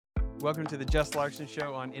Welcome to the Just Larson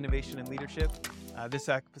Show on innovation and leadership. This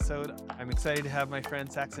episode, I'm excited to have my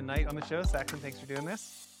friend Saxon Knight on the show. Saxon, thanks for doing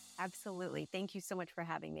this. Absolutely. Thank you so much for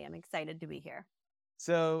having me. I'm excited to be here.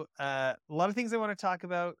 So, a lot of things I want to talk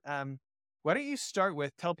about. Why don't you start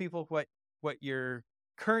with tell people what your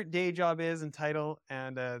current day job is and title,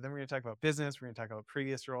 and then we're going to talk about business. We're going to talk about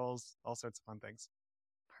previous roles, all sorts of fun things.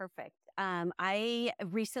 Perfect. I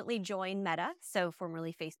recently joined Meta, so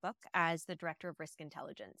formerly Facebook, as the Director of Risk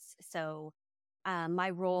Intelligence. So my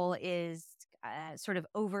role is sort of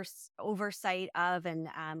oversight of and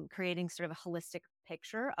creating sort of a holistic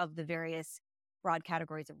picture of the various broad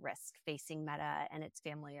categories of risk facing Meta and its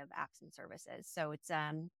family of apps and services. So it's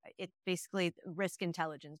basically risk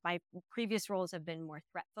intelligence. My previous roles have been more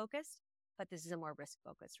threat focused, but this is a more risk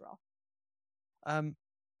focused role.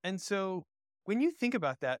 And so when you think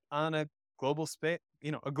about that on a global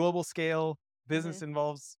a global scale, business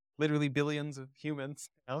involves literally billions of humans.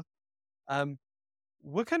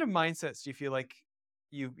 What kind of mindsets do you feel like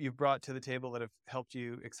you've brought to the table that have helped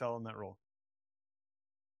you excel in that role?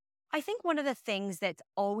 I think one of the things that's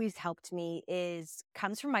always helped me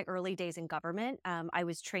comes from my early days in government. I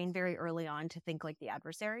was trained very early on to think like the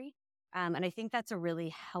adversary. And I think that's a really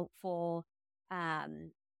helpful,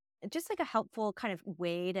 just like a helpful kind of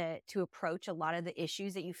way to approach a lot of the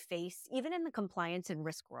issues that you face, even in the compliance and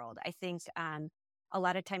risk world. I think a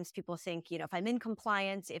lot of times people think, if I'm in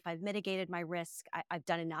compliance, if I've mitigated my risk, I've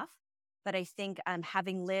done enough. But I think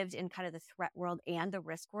having lived in kind of the threat world and the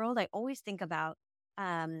risk world, I always think about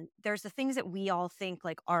there's the things that we all think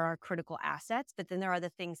like are our critical assets, but then there are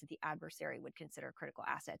the things that the adversary would consider critical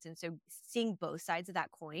assets. And so seeing both sides of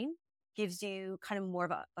that coin gives you kind of more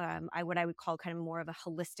of what I would call kind of more of a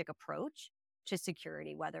holistic approach to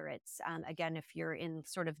security, whether it's, again, if you're in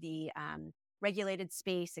sort of the regulated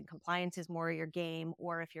space and compliance is more your game,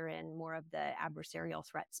 or if you're in more of the adversarial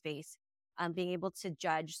threat space, being able to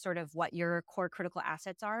judge sort of what your core critical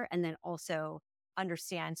assets are, and then also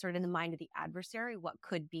understand sort of in the mind of the adversary what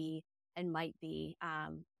could be and might be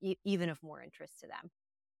even of more interest to them.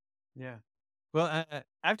 Yeah. Well, I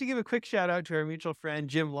have to give a quick shout out to our mutual friend,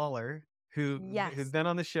 Jim Lawler, who's been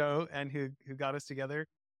on the show and who got us together.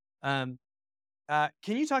 Can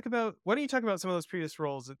you why don't you talk about some of those previous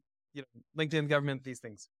roles at, LinkedIn, government, these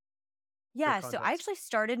things? Yeah, so I actually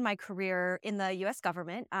started my career in the U.S.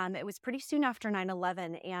 government. It was pretty soon after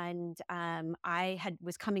 9/11, and I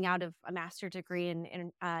was coming out of a master's degree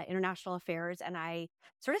in international affairs, and I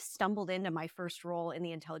sort of stumbled into my first role in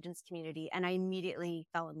the intelligence community, and I immediately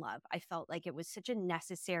fell in love. I felt like it was such a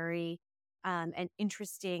necessary and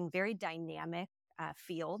interesting, very dynamic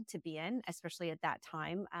field to be in, especially at that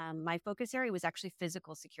time. My focus area was actually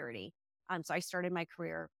physical security. So I started my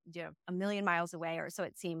career, a million miles away, or so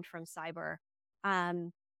it seemed, from cyber.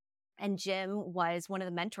 And Jim was one of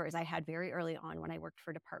the mentors I had very early on when I worked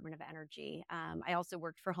for Department of Energy. I also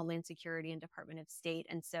worked for Homeland Security and Department of State,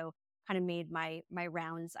 and so kind of made my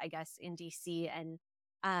rounds, I guess, in DC.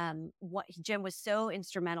 And what Jim was so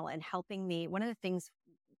instrumental in helping me. One of the things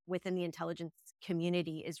within the intelligence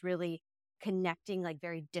community is really connecting like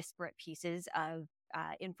very disparate pieces of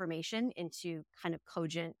information into kind of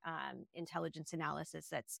cogent intelligence analysis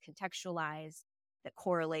that's contextualized, that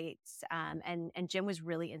correlates. And Jim was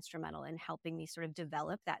really instrumental in helping me sort of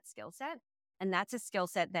develop that skill set. And that's a skill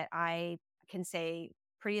set that I can say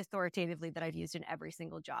pretty authoritatively that I've used in every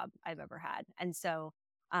single job I've ever had. And so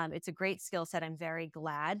it's a great skill set. I'm very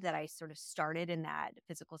glad that I sort of started in that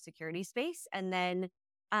physical security space. And then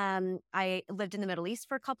I lived in the Middle East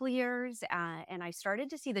for a couple of years, and I started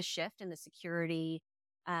to see the shift in the security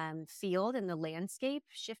field and the landscape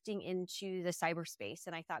shifting into the cyberspace.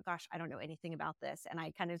 And I thought, gosh, I don't know anything about this. And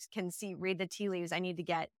I kind of read the tea leaves. I need to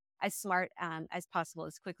get as smart as possible,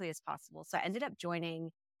 as quickly as possible. So I ended up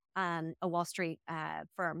joining a Wall Street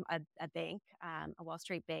firm, a bank, a Wall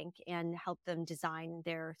Street bank, and helped them design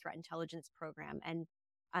their threat intelligence program.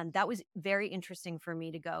 And that was very interesting for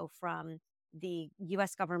me to go from the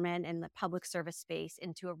U.S. government and the public service space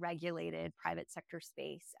into a regulated private sector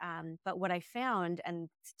space. But what I found, and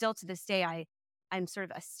still to this day, I'm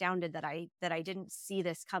sort of astounded that I didn't see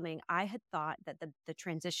this coming. I had thought that the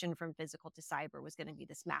transition from physical to cyber was going to be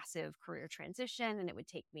this massive career transition, and it would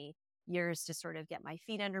take me years to sort of get my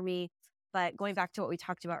feet under me. But going back to what we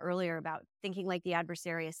talked about earlier about thinking like the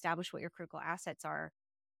adversary, establish what your critical assets are,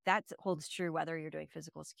 that holds true whether you're doing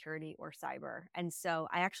physical security or cyber. And so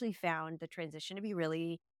I actually found the transition to be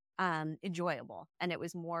really enjoyable. And it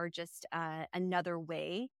was more just another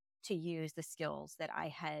way to use the skills that I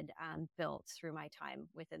had built through my time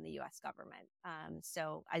within the US government.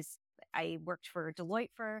 So as I worked for Deloitte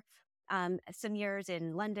for some years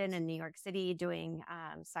in London and New York City doing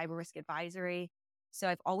cyber risk advisory. So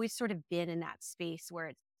I've always sort of been in that space where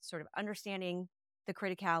it's sort of understanding the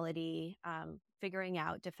criticality, figuring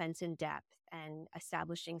out defense in depth, and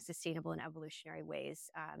establishing sustainable and evolutionary ways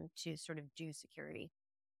to sort of do security.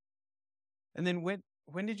 And then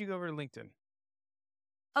when did you go over to LinkedIn?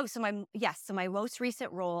 Oh, so my most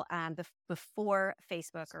recent role before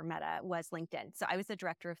Facebook or Meta was LinkedIn. So I was the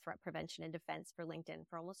director of threat prevention and defense for LinkedIn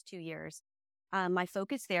for almost 2 years. My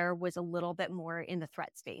focus there was a little bit more in the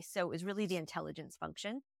threat space. So it was really the intelligence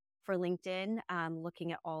function for LinkedIn,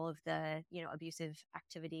 looking at all of the abusive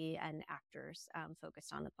activity and actors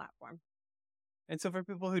focused on the platform. And so for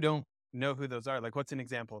people who don't know who those are, like what's an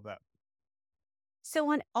example of that?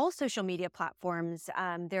 So on all social media platforms,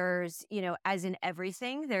 there's, as in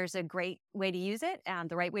everything, there's a great way to use it,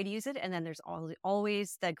 the right way to use it. And then there's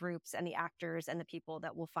always the groups and the actors and the people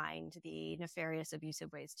that will find the nefarious,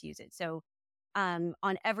 abusive ways to use it. So on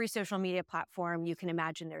every social media platform, you can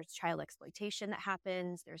imagine there's child exploitation that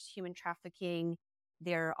happens, there's human trafficking,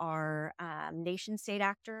 there are nation state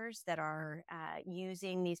actors that are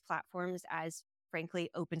using these platforms as,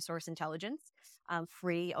 frankly, open source intelligence,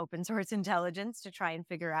 free open source intelligence, to try and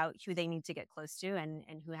figure out who they need to get close to and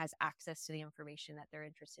who has access to the information that they're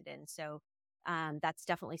interested in. So that's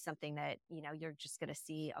definitely something that you're just going to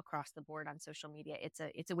see across the board on social media.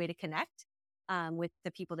 It's a way to connect with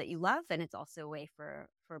the people that you love, and it's also a way for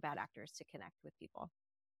bad actors to connect with people.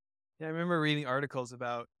 Yeah, I remember reading articles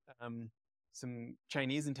about some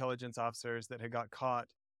Chinese intelligence officers that had got caught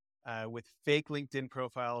with fake LinkedIn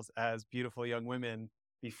profiles as beautiful young women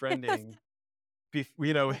befriending,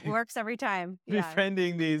 It works every time.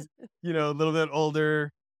 Befriending these, a little bit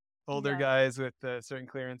older Yeah. guys with certain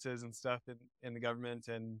clearances and stuff in the government,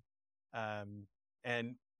 and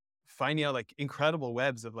finding out like incredible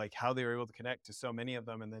webs of like how they were able to connect to so many of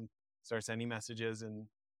them, and then start sending messages in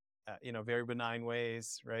very benign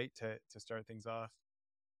ways, right, to start things off.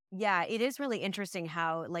 Yeah, it is really interesting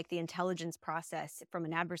how like the intelligence process from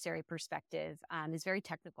an adversary perspective is very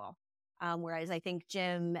technical. Whereas I think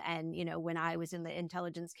Jim and, when I was in the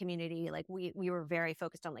intelligence community, like we were very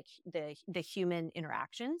focused on like the human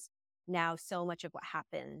interactions. Now, so much of what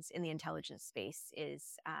happens in the intelligence space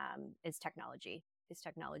is technology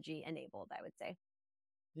enabled, I would say.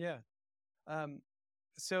 Yeah.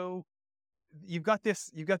 So you've got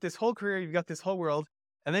this whole career, you've got this whole world,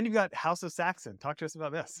 and then you've got House of Saxon. Talk to us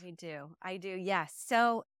about this. I do. Yes.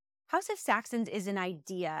 So House of Saxons is an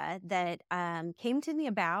idea that came to me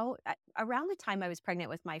about around the time I was pregnant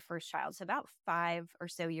with my first child. So about 5 or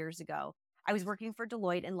so years ago, I was working for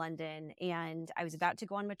Deloitte in London, and I was about to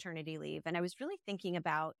go on maternity leave. And I was really thinking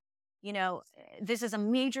about, this is a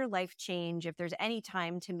major life change. If there's any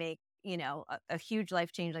time to make, a huge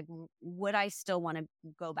life change, like would I still want to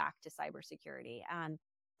go back to cybersecurity?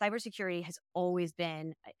 Cybersecurity has always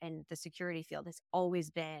been, and the security field has always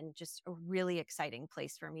been just a really exciting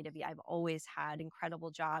place for me to be. I've always had incredible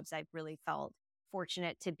jobs. I've really felt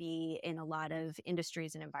fortunate to be in a lot of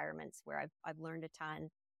industries and environments where I've learned a ton.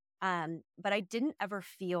 But I didn't ever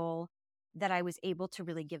feel that I was able to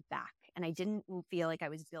really give back. And I didn't feel like I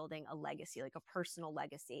was building a legacy, like a personal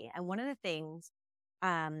legacy. And one of the things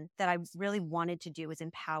that I really wanted to do was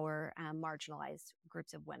empower marginalized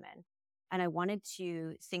groups of women. And I wanted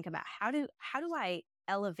to think about how do I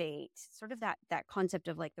elevate sort of that concept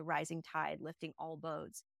of like the rising tide lifting all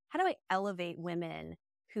boats. How do I elevate women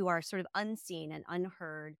who are sort of unseen and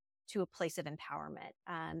unheard to a place of empowerment?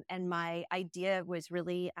 And my idea was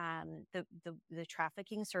really the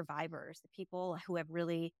trafficking survivors, the people who have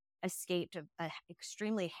really escaped a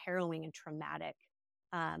extremely harrowing and traumatic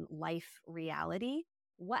life reality.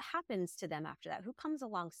 What happens to them after that? Who comes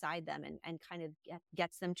alongside them and kind of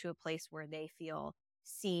gets them to a place where they feel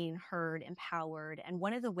seen, heard, empowered? And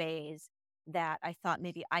one of the ways that I thought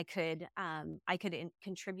maybe I could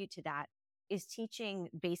contribute to that is teaching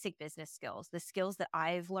basic business skills, the skills that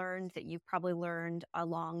I've learned, that you've probably learned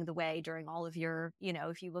along the way during all of your,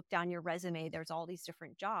 if you look down your resume, there's all these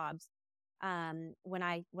different jobs. When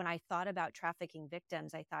I thought about trafficking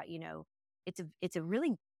victims, I thought, it's a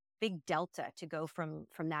really big delta to go from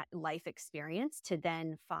that life experience to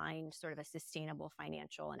then find sort of a sustainable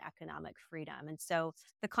financial and economic freedom. And so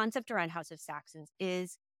the concept around House of Saxons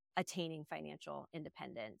is attaining financial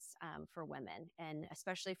independence for women, and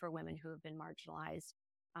especially for women who have been marginalized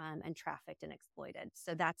and trafficked and exploited.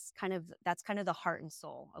 So that's kind of the heart and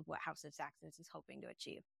soul of what House of Saxons is hoping to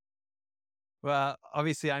achieve. Well,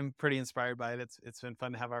 obviously, I'm pretty inspired by it. It's been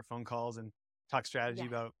fun to have our phone calls and talk strategy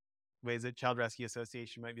about ways that Child Rescue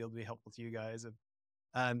Association might be able to be helpful to you guys.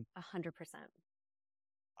 100%.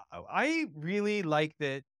 I really like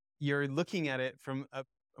that you're looking at it from a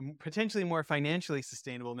potentially more financially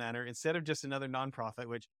sustainable manner instead of just another nonprofit,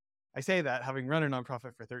 which I say that having run a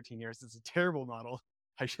nonprofit for 13 years, it's a terrible model.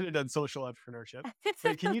 I should have done social entrepreneurship.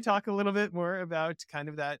 But can you talk a little bit more about kind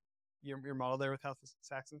of that, your model there with House of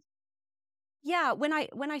Saxons? Yeah, when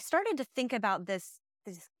I started to think about this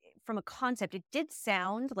from a concept, it did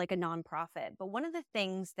sound like a nonprofit. But one of the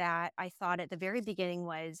things that I thought at the very beginning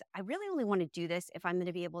was, I really only want to do this if I'm going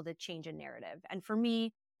to be able to change a narrative. And for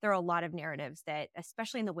me, there are a lot of narratives that,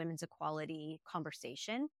 especially in the women's equality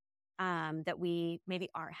conversation, that we maybe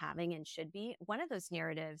aren't having and should be. One of those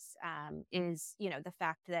narratives is, the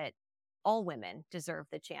fact that all women deserve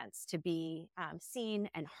the chance to be seen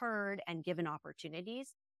and heard and given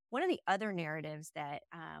opportunities. One of the other narratives that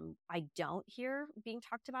I don't hear being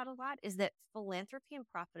talked about a lot is that philanthropy and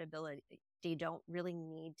profitability, they don't really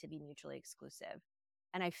need to be mutually exclusive.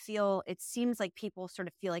 And it seems like people sort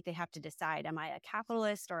of feel like they have to decide, am I a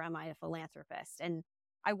capitalist or am I a philanthropist? And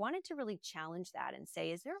I wanted to really challenge that and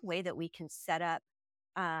say, is there a way that we can set up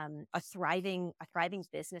a thriving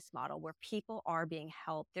business model where people are being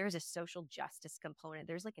helped? There's a social justice component.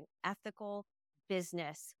 There's like an ethical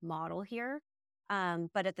business model here.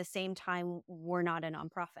 But at the same time, we're not a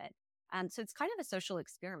nonprofit. So it's kind of a social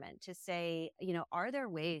experiment to say, are there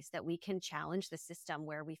ways that we can challenge the system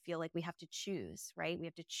where we feel like we have to choose, right? We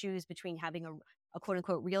have to choose between having a quote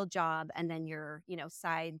unquote real job and then your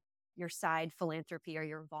side philanthropy or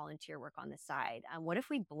your volunteer work on the side. What if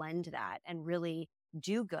we blend that and really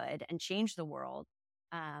do good and change the world,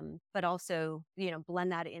 but also,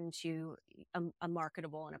 blend that into a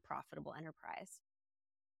marketable and a profitable enterprise?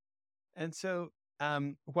 And so,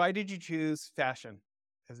 why did you choose fashion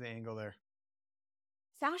as the angle there?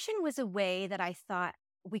 Fashion was a way that I thought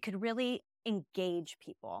we could really engage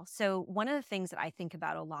people. So one of the things that I think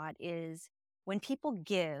about a lot is, when people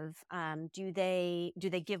give, do they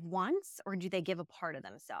give once or do they give a part of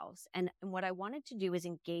themselves? And what I wanted to do is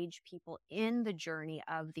engage people in the journey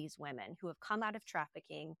of these women who have come out of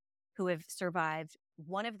trafficking, who have survived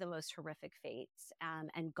one of the most horrific fates,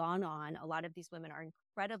 and gone on. A lot of these women are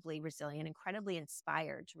incredibly resilient, incredibly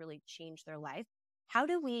inspired to really change their life. How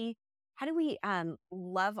do we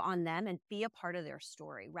love on them and be a part of their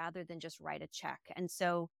story rather than just write a check? And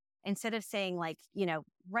so instead of saying, like,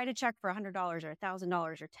 write a check for $100 or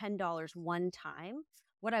 $1,000 or $10 one time,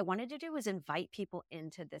 what I wanted to do was invite people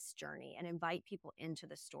into this journey and invite people into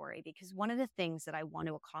the story. Because one of the things that I want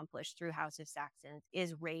to accomplish through House of Saxons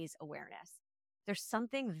is raise awareness. There's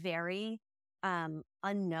something very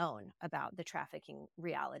unknown about the trafficking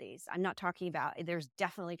realities. I'm not talking about, there's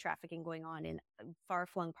definitely trafficking going on in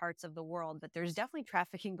far-flung parts of the world, but there's definitely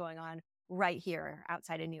trafficking going on right here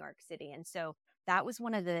outside of New York City. And so that was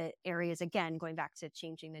one of the areas, again, going back to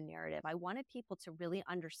changing the narrative. I wanted people to really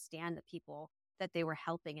understand the people that they were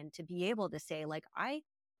helping and to be able to say, like, I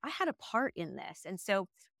had a part in this. And so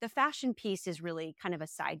the fashion piece is really kind of a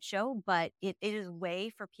sideshow, but it is a way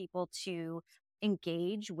for people to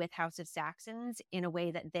engage with House of Saxons in a way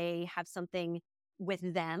that they have something with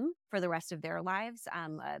them for the rest of their lives,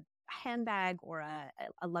 a handbag or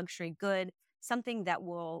a luxury good, something that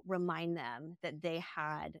will remind them that they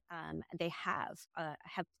have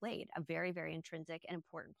played a very, very intrinsic and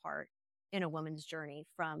important part in a woman's journey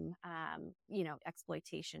from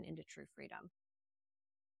exploitation into true freedom.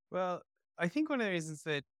 Well, I think one of the reasons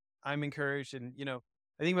that I'm encouraged, and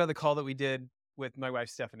I think about the call that we did with my wife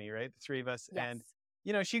Stephanie, right? The three of us. Yes.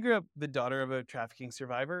 And she grew up the daughter of a trafficking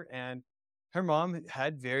survivor, and her mom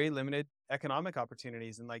had very limited economic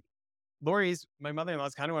opportunities. And like Lori's, my mother-in-law,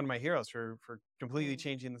 is kind of one of my heroes for completely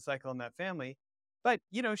changing the cycle in that family. But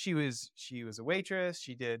she was a waitress.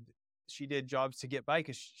 She did jobs to get by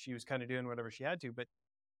because she was kind of doing whatever she had to. But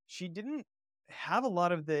she didn't have a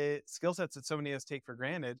lot of the skill sets that so many of us take for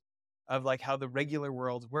granted, of like how the regular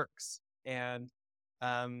world works. And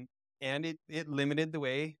it limited the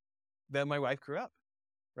way that my wife grew up,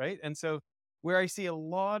 right? And so where I see a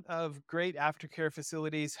lot of great aftercare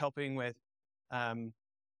facilities helping with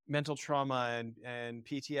mental trauma and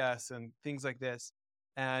PTS and things like this,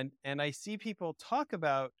 and I see people talk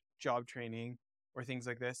about job training or things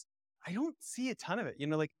like this, I don't see a ton of it.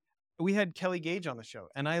 Like we had Kelly Gage on the show,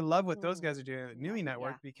 and I love what those guys are doing at Numi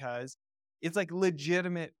Network, because it's like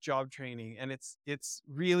legitimate job training, and it's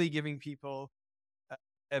really giving people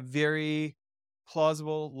a very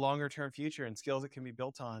plausible longer term future and skills that can be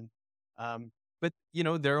built on. But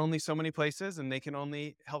there are only so many places, and they can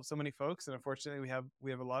only help so many folks. And unfortunately, we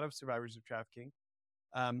have a lot of survivors of trafficking.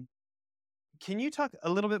 Can you talk a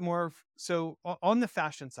little bit more? So on the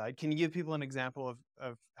fashion side, can you give people an example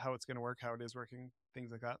of how it's going to work, how it is working,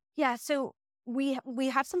 things like that? Yeah. So We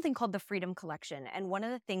have something called the Freedom Collection, and one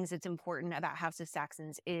of the things that's important about House of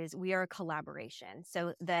Saxons is we are a collaboration.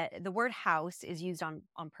 So the word house is used on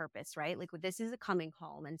purpose, right? Like this is a coming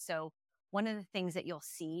home, and so one of the things that you'll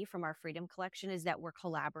see from our Freedom Collection is that we're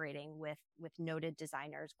collaborating with noted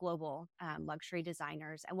designers, global luxury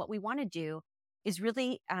designers, and what we want to do is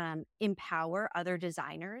really empower other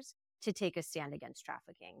designers to take a stand against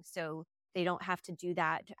trafficking. So they don't have to do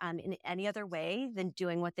that in any other way than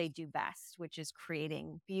doing what they do best, which is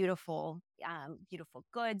creating beautiful, beautiful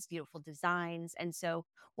goods, beautiful designs. And so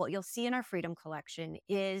what you'll see in our Freedom Collection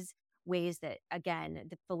is ways that, again,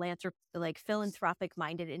 the philanthropic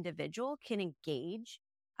minded individual can engage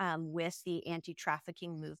with the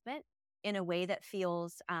anti-trafficking movement in a way that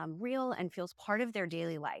feels real and feels part of their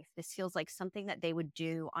daily life. This feels like something that they would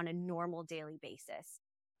do on a normal daily basis.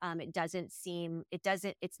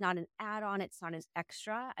 It's not an add-on, it's not an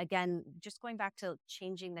extra. Again, just going back to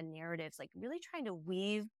changing the narratives, like really trying to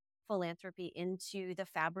weave philanthropy into the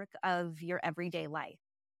fabric of your everyday life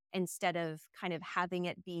instead of kind of having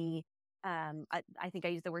it be, I think I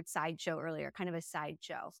used the word sideshow earlier, kind of a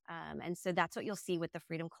sideshow. And so that's what you'll see with the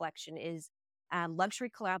Freedom Collection is luxury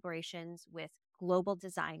collaborations with global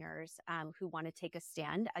designers who want to take a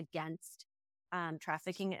stand against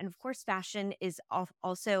trafficking. And of course, fashion is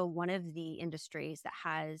also one of the industries that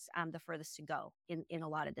has the furthest to go in a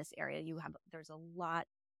lot of this area. There's a lot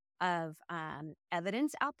of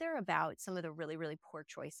evidence out there about some of the really, really poor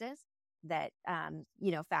choices that,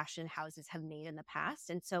 fashion houses have made in the past.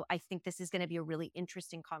 And so I think this is going to be a really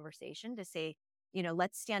interesting conversation to say,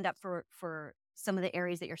 let's stand up for some of the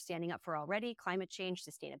areas that you're standing up for already, climate change,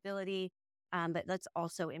 sustainability, but let's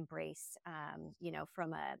also embrace,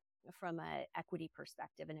 from a equity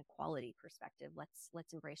perspective and equality perspective,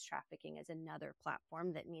 let's embrace trafficking as another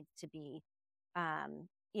platform that needs to be, kind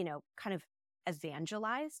of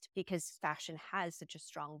evangelized because fashion has such a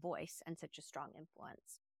strong voice and such a strong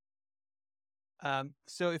influence.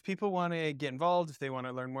 So if people want to get involved, if they want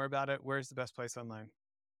to learn more about it, where's the best place online?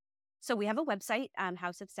 So we have a website,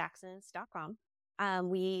 houseofsaxons.com.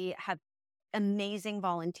 We have amazing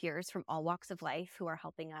volunteers from all walks of life who are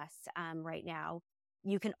helping us right now.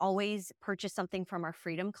 You can always purchase something from our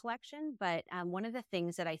Freedom Collection, but one of the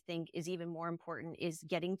things that I think is even more important is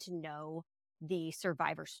getting to know the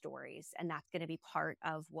survivor stories, and that's going to be part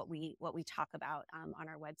of what we talk about on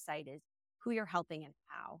our website is who you're helping and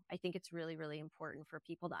how. I think it's really, really important for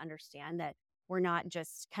people to understand that we're not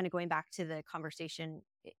just kind of going back to the conversation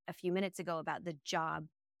a few minutes ago about the job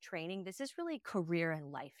training. This is really career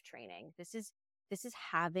and life training. This is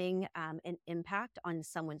having an impact on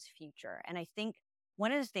someone's future, and I think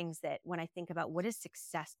one of the things that when I think about what does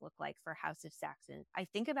success look like for House of Saxon, I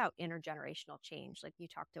think about intergenerational change, like you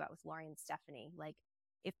talked about with Laurie and Stephanie. Like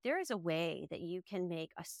if there is a way that you can make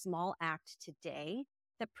a small act today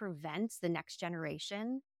that prevents the next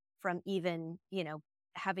generation from even,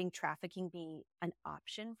 having trafficking be an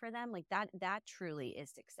option for them, like that truly is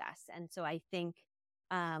success. And so I think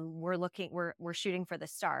we're shooting for the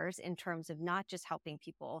stars in terms of not just helping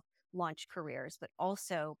people launch careers, but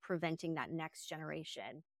also preventing that next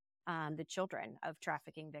generation, the children of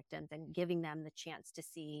trafficking victims, and giving them the chance to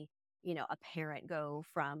see, a parent go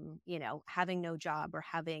from, having no job or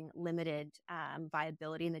having limited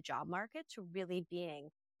viability in the job market to really being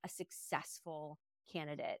a successful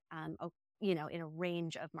candidate, in a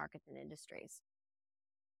range of markets and industries.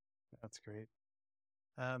 That's great.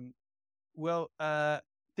 Thank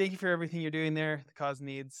you for everything you're doing there. The cause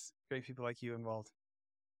needs great people like you involved.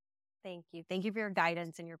 Thank you. Thank you for your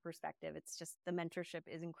guidance and your perspective. It's just the mentorship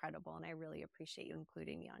is incredible, and I really appreciate you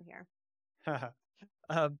including me on here.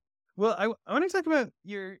 I want to talk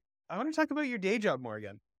about your day job more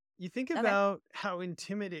again. You think about how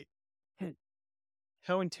intimidating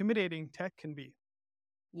tech can be.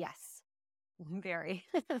 Yes, very.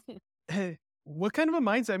 What kind of a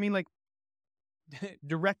mindset? I mean, like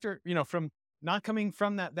director, from not coming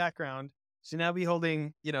from that background to now be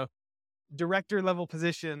holding, director level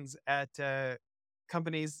positions at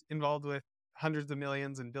companies involved with hundreds of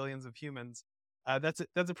millions and billions of humans. That's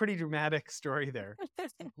a pretty dramatic story there.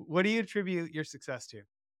 What do you attribute your success to?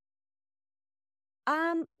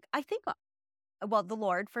 I think, well, the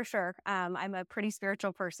Lord for sure. I'm a pretty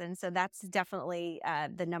spiritual person, so that's definitely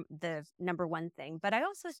the number one thing. But I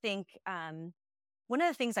also think one of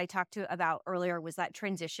the things I talked about earlier was that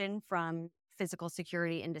transition from physical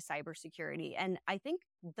security into cybersecurity. And I think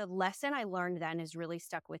the lesson I learned then has really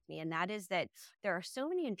stuck with me. And that is that there are so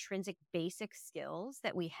many intrinsic basic skills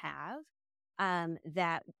that we have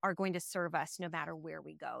that are going to serve us no matter where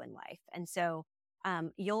we go in life. And so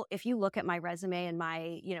if you look at my resume and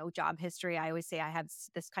my, job history, I always say I have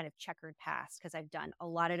this kind of checkered past because I've done a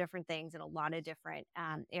lot of different things in a lot of different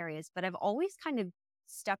areas, but I've always kind of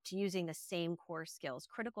stuck to using the same core skills: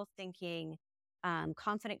 critical thinking,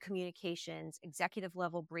 confident communications, executive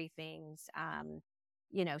level briefings,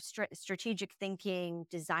 strategic thinking,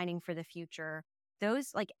 designing for the future.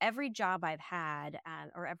 Those, like every job I've had,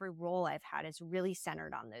 or every role I've had, is really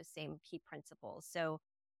centered on those same key principles. So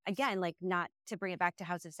again, like, not to bring it back to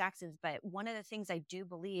House of Saxons, but one of the things I do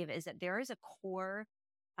believe is that there is a core,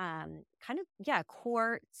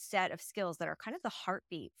 core set of skills that are kind of the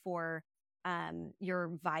heartbeat for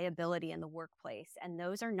your viability in the workplace. And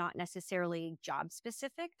those are not necessarily job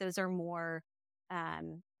specific. Those are more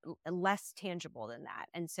less tangible than that.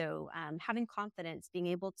 And so having confidence, being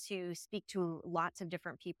able to speak to lots of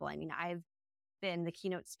different people. I mean, I've been the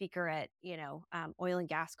keynote speaker at, oil and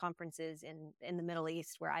gas conferences in the Middle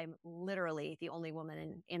East, where I'm literally the only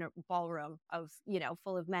woman in a ballroom of,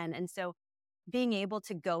 full of men. And so being able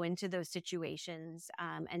to go into those situations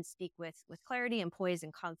and speak with clarity and poise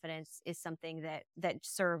and confidence is something that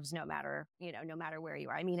serves no matter where you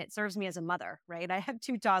are. I mean, it serves me as a mother, right? I have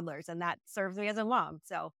 2 toddlers, and that serves me as a mom.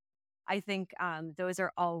 So I think those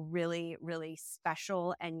are all really, really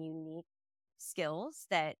special and unique skills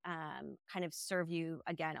that kind of serve you,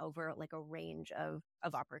 again, over like a range of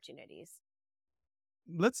opportunities.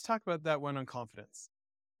 Let's talk about that one on confidence.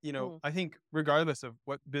 I think regardless of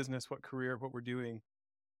what business, what career, what we're doing,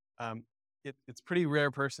 it's pretty rare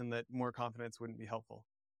person that more confidence wouldn't be helpful.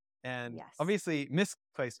 And yes, obviously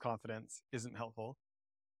misplaced confidence isn't helpful.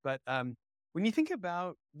 But when you think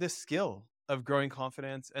about the skill of growing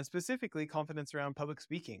confidence, and specifically confidence around public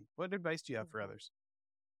speaking, what advice do you have for others?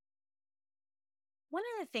 One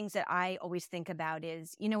of the things that I always think about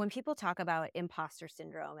is, when people talk about imposter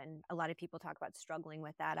syndrome, and a lot of people talk about struggling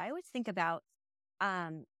with that, I always think about,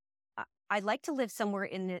 I'd like to live somewhere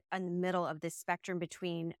in the middle of this spectrum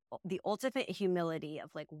between the ultimate humility of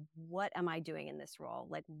like, what am I doing in this role?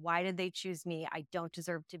 Like, why did they choose me? I don't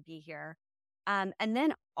deserve to be here. And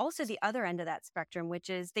then also the other end of that spectrum, which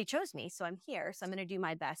is they chose me, so I'm here, so I'm going to do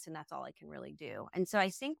my best, and that's all I can really do. And so I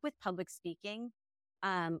think with public speaking,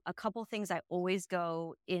 a couple things I always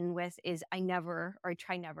go in with is I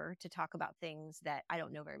try never to talk about things that I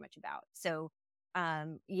don't know very much about. So,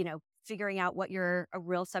 figuring out what you're a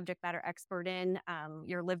real subject matter expert in,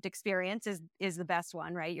 your lived experience is the best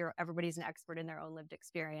one, right? Everybody's an expert in their own lived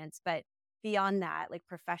experience. But beyond that, like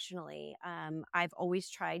professionally, I've always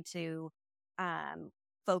tried to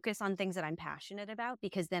focus on things that I'm passionate about,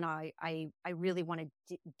 because then I really want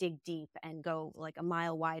to dig deep and go like a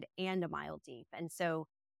mile wide and a mile deep. And so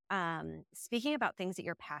speaking about things that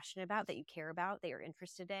you're passionate about, that you care about, that you're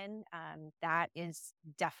interested in, that is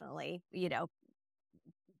definitely,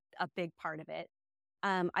 a big part of it.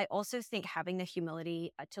 I also think having the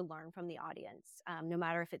humility to learn from the audience, no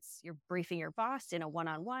matter if it's you're briefing your boss in a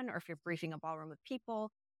one-on-one or if you're briefing a ballroom of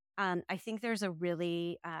people. I think there's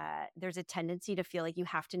a tendency to feel like you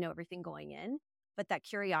have to know everything going in, but that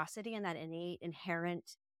curiosity and that innate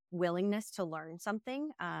inherent willingness to learn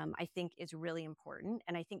something, I think is really important.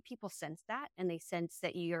 And I think people sense that, and they sense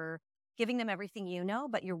that you're giving them everything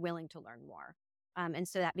but you're willing to learn more. And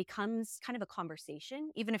so that becomes kind of a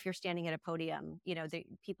conversation. Even if you're standing at a podium,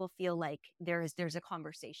 people feel like there's a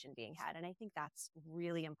conversation being had. And I think that's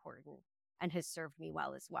really important and has served me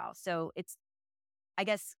well as well. So it's, I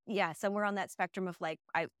guess, somewhere on that spectrum of like,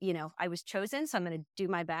 I was chosen, so I'm going to do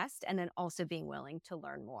my best. And then also being willing to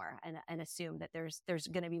learn more and assume that there's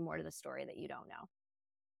going to be more to the story that you don't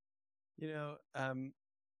know.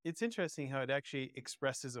 It's interesting how it actually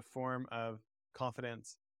expresses a form of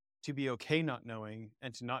confidence to be okay not knowing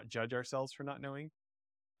and to not judge ourselves for not knowing.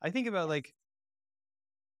 I think about like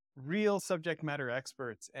real subject matter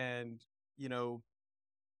experts and,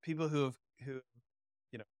 people who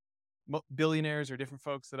billionaires or different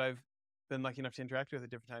folks that I've been lucky enough to interact with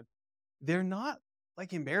at different times. They're not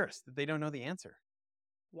like embarrassed that they don't know the answer.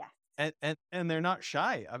 Yeah. And they're not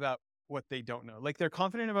shy about what they don't know. Like, they're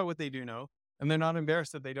confident about what they do know, and they're not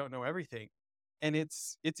embarrassed that they don't know everything. And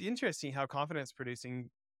it's interesting how confidence producing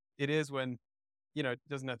it is when, it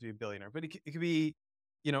doesn't have to be a billionaire, but it could be,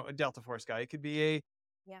 a Delta Force guy. It could be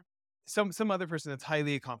some other person that's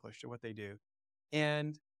highly accomplished at what they do.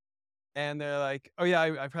 And they're like, oh yeah,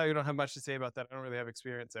 I probably don't have much to say about that. I don't really have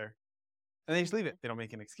experience there. And they just leave it. They don't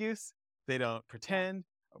make an excuse. They don't pretend.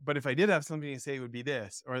 But if I did have something to say, it would be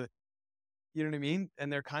this, or, you know what I mean?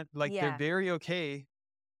 And they're kind of like, they're very okay.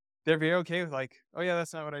 They're very okay with like, oh yeah,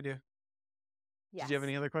 that's not what I do. Yes. Did you have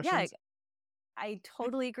any other questions? Yeah, I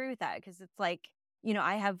totally agree with that, because it's like,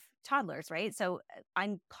 I have toddlers, right? So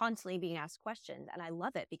I'm constantly being asked questions, and I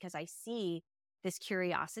love it because I see this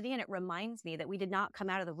curiosity, and it reminds me that we did not come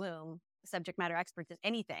out of the womb subject matter experts at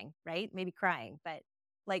anything, right? Maybe crying, but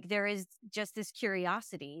like there is just this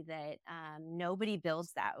curiosity that nobody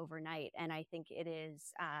builds that overnight. And I think it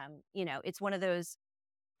is, it's one of those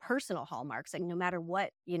personal hallmarks. Like no matter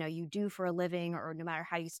what, you do for a living or no matter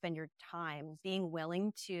how you spend your time, being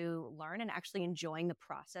willing to learn and actually enjoying the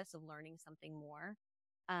process of learning something more,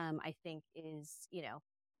 I think is,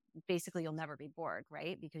 basically you'll never be bored,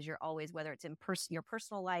 right? Because you're always, whether it's in your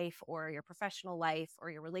personal life or your professional life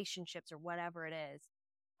or your relationships or whatever it is,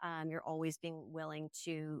 you're always being willing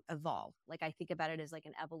to evolve. Like I think about it as like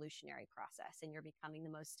an evolutionary process, and you're becoming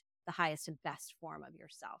the highest and best form of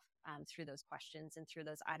yourself through those questions and through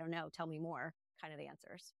those, I don't know, tell me more kind of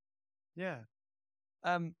answers. Yeah.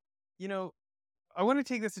 Um, you know, I want to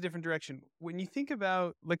take this a different direction. When you think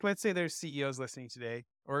about, like, let's say there's CEOs listening today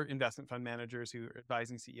or investment fund managers who are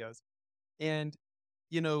advising CEOs. And,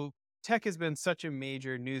 tech has been such a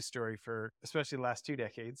major news story for especially the last 2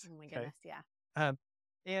 decades. Oh my goodness. Yeah. Um,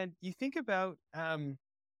 and you think about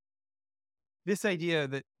this idea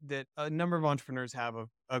that a number of entrepreneurs have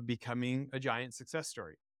of becoming a giant success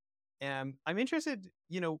story. And I'm interested,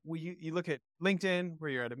 when you look at LinkedIn,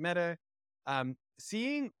 where you're at a Meta,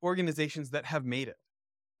 seeing organizations that have made it.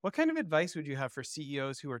 What kind of advice would you have for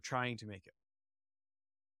CEOs who are trying to make it?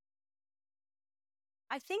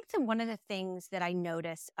 I think that one of the things that I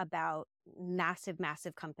notice about massive,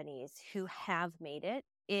 massive companies who have made it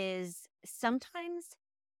is sometimes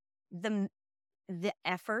the the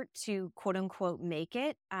effort to quote unquote make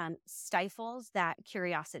it stifles that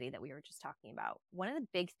curiosity that we were just talking about. One of the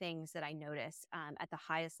big things that I notice at the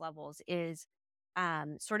highest levels is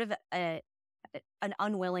sort of an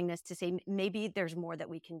unwillingness to say maybe there's more that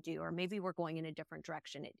we can do, or maybe we're going in a different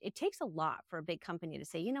direction. It takes a lot for a big company to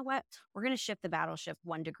say, you know what, we're going to shift the battleship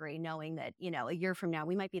 1 degree, knowing that a year from now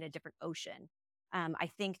we might be in a different ocean. I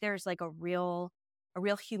think there's like a real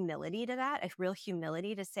humility to that, a real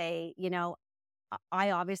humility to say,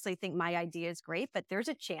 I obviously think my idea is great, but there's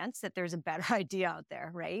a chance that there's a better idea out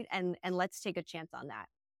there, right? And let's take a chance on that.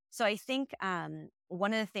 So I think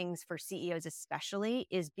one of the things for CEOs especially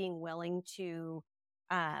is being willing to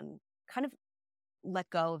kind of let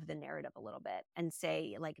go of the narrative a little bit and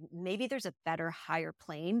say, like, maybe there's a better, higher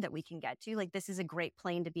plane that we can get to. Like, this is a great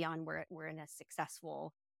plane to be on. We're in a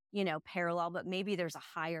successful, parallel, but maybe there's a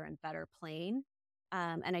higher and better plane.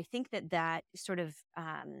 And I think that sort of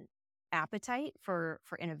appetite for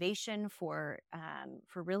innovation, for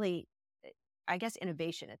really, I guess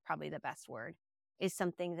innovation is probably the best word, is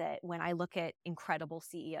something that when I look at incredible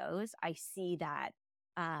CEOs, I see that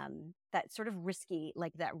that sort of risky,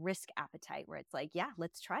 like that risk appetite where it's like, yeah,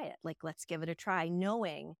 let's try it. Like, let's give it a try,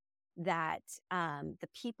 knowing that the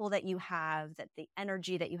people that you have, that the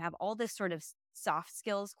energy that you have, all this sort of soft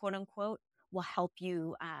skills, quote unquote, will help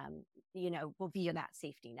you, will be in that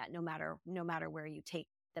safety net, no matter where you take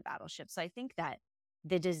the battleship. So I think that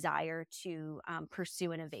the desire to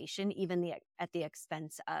pursue innovation, even at the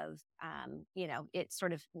expense of, it's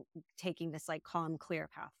sort of taking this like calm, clear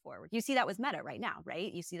path forward. You see that with Meta right now,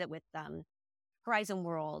 right? You see that with Horizon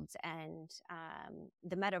Worlds and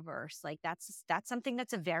the metaverse. Like that's something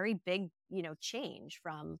that's a very big, change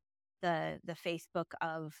from the Facebook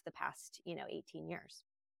of the past, 18 years.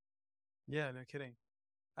 Yeah, no kidding.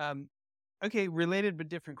 Okay, related but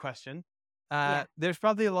different question. Yeah. There's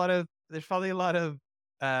probably a lot of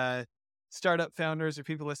startup founders or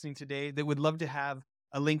people listening today that would love to have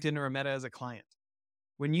a LinkedIn or a Meta as a client.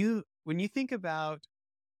 When you think about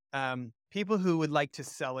people who would like to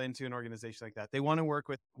sell into an organization like that, they want to work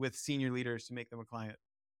with senior leaders to make them a client.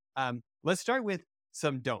 Let's start with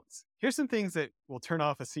some don'ts. Here's some things that will turn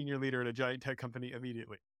off a senior leader at a giant tech company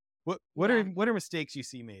immediately. What are mistakes you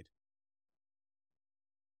see made?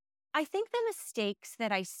 I think the mistakes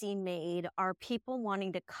that I see made are people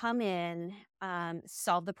wanting to come in,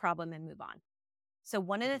 solve the problem, and move on. So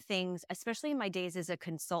one of the things, especially in my days as a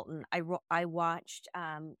consultant, I watched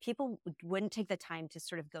people wouldn't take the time to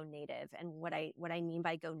sort of go native. And what I mean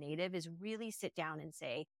by go native is really sit down and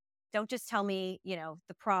say, don't just tell me,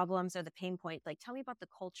 the problems or the pain point. Like, tell me about the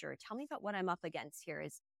culture. Tell me about what I'm up against here.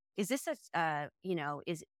 Is this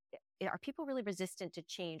are people really resistant to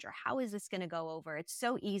change, or how is this going to go over? It's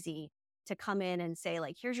so easy to come in and say,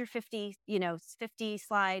 like, here's your 50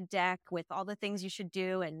 slide deck with all the things you should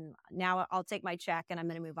do, and now I'll take my check and I'm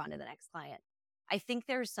going to move on to the next client. I think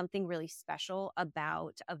there's something really special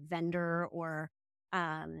about a vendor or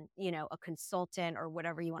a consultant, or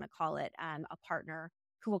whatever you want to call it, a partner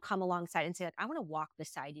who will come alongside and say, like, I want to walk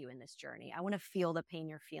beside you in this journey. I want to feel the pain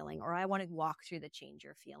you're feeling, or I want to walk through the change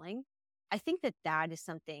you're feeling. I think that that is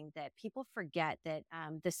something that people forget, that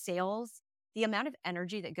the sales, the amount of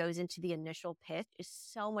energy that goes into the initial pitch is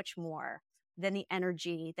so much more than the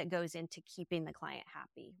energy that goes into keeping the client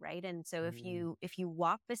happy, right? And so if you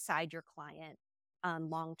walk beside your client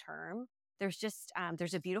long term, there's just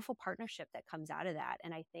there's a beautiful partnership that comes out of that.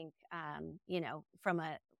 And I think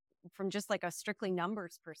from just like a strictly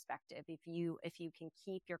numbers perspective, if you can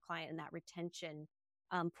keep your client in that retention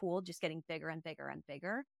pool just getting bigger and bigger and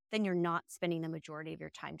bigger, then you're not spending the majority of your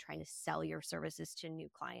time trying to sell your services to new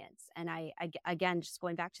clients. And I again, just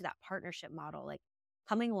going back to that partnership model, like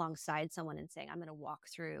coming alongside someone and saying, I'm going to walk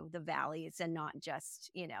through the valleys and not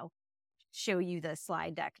just, show you the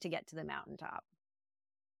slide deck to get to the mountaintop.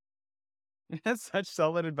 That's such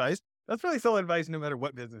solid advice. That's really solid advice no matter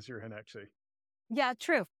what business you're in, actually. Yeah,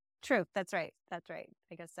 true. That's right.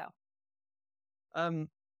 I guess so.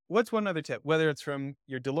 What's one other tip, whether it's from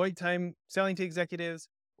your Deloitte time selling to executives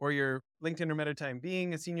or your LinkedIn or Meta time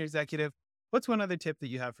being a senior executive? What's one other tip that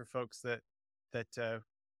you have for folks that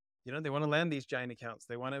they want to land these giant accounts?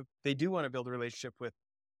 They do want to build a relationship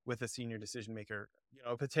with a senior decision maker,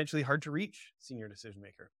 potentially hard to reach senior decision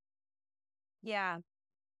maker. Yeah.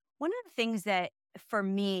 One of the things that for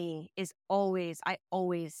me is I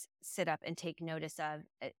always sit up and take notice of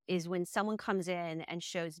is when someone comes in and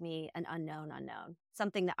shows me an unknown,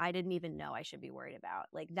 something that I didn't even know I should be worried about.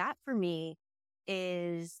 Like that for me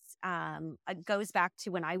is, it goes back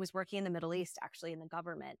to when I was working in the Middle East, actually in the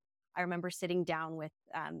government. I remember sitting down with,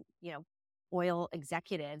 oil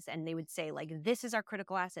executives, and they would say, like, this is our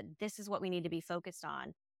critical asset. This is what we need to be focused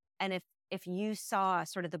on. And if you saw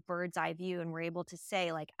sort of the bird's eye view and were able to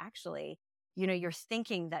say, like, actually, you're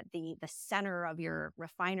thinking that the center of your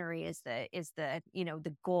refinery is the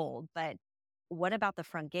gold, but what about the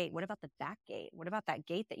front gate? What about the back gate? What about that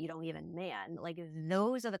gate that you don't even man? Like,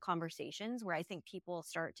 those are the conversations where I think people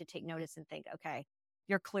start to take notice and think, okay,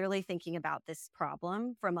 you're clearly thinking about this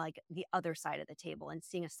problem from like the other side of the table and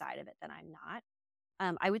seeing a side of it that I'm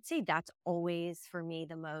not. I would say that's always for me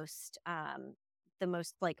the most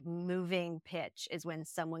like moving pitch is when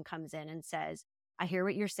someone comes in and says, I hear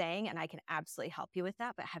what you're saying and I can absolutely help you with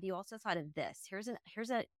that, but have you also thought of this? Here's an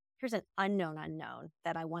unknown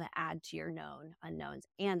that I want to add to your known unknowns,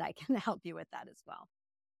 and I can help you with that as well.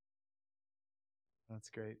 That's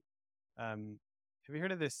great. Have you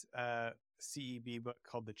heard of this CEB book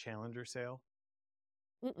called The Challenger Sale?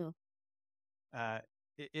 Mm-mm.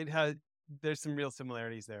 There's some real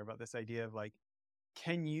similarities there about this idea of like,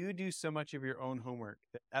 can you do so much of your own homework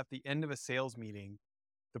that at the end of a sales meeting,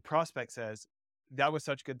 the prospect says, that was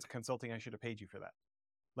such good consulting, I should have paid you for that.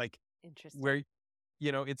 Like, interesting. Where,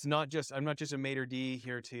 it's not just, I'm not just a maitre d'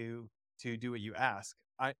 here to do what you ask.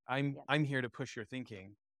 I'm here to push your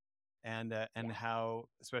thinking. And how,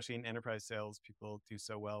 especially in enterprise sales, people do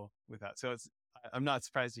so well with that. So I'm not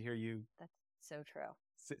surprised to hear you. That's so true.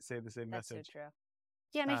 Say the same message. That's so true.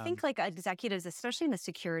 Yeah, and I think like executives, especially in the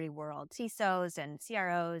security world, CISOs and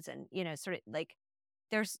CROs, and sort of like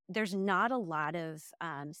there's not a lot of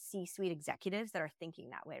C-suite executives that are thinking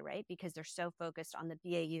that way, right? Because they're so focused on the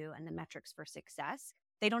BAU and the metrics for success,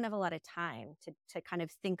 they don't have a lot of time to kind of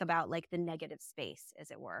think about like the negative space, as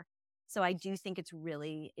it were. So I do think it's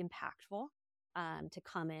really impactful to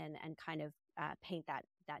come in and kind of paint that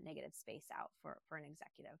negative space out for an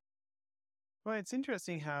executive. Well, it's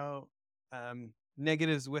interesting how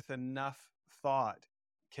negatives with enough thought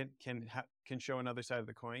can show another side of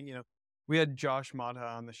the coin. We had Josh Mata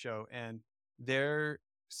on the show, and their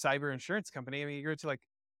cyber insurance company, I mean, you're to like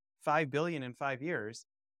 $5 billion in 5 years,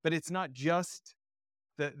 but it's not just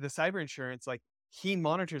the cyber insurance. Like he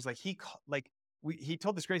monitors, he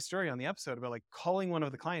told this great story on the episode about like calling one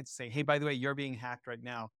of the clients saying, hey, by the way, you're being hacked right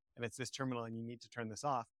now, and it's this terminal and you need to turn this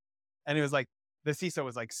off. And it was like, the CISO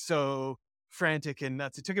was like so frantic and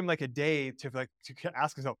nuts. It took him like a day to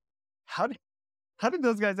ask himself, how did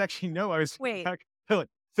those guys actually know I was hacked? They're like,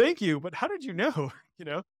 thank you, but how did you know?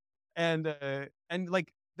 And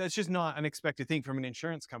like, that's just not an expected thing from an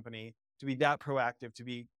insurance company to be that proactive, to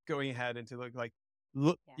be going ahead and to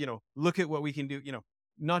look at what we can do,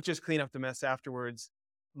 not just clean up the mess afterwards.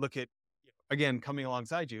 Look at, again, coming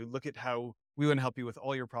alongside you, look at how we want to help you with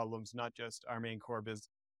all your problems, not just our main core business,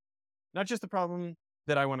 not just the problem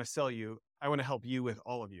that I want to sell you. I want to help you with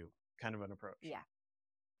all of you, kind of an approach.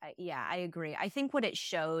 Yeah, I agree. I think what it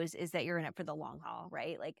shows is that you're in it for the long haul,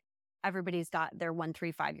 right? Like everybody's got their 1,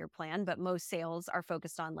 3, 5 year plan, but most sales are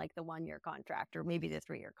focused on like the 1 year contract or maybe the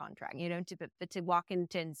 3-year contract, but to walk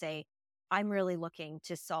into and say, I'm really looking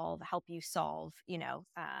to help you solve,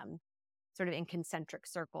 sort of in concentric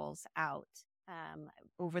circles out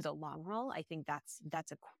over the long haul, I think that's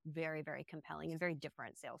a very, very compelling and very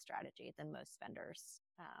different sales strategy than most vendors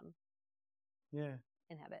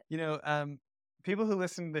inhabit. People who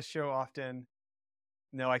listen to this show often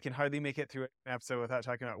know I can hardly make it through an episode without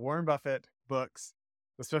talking about Warren Buffett, books,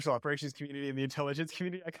 the special operations community, and the intelligence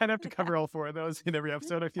community. I kind of have to cover all four of those in every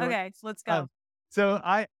episode, I feel like. Okay, let's go. So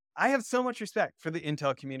I have so much respect for the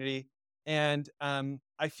Intel community, and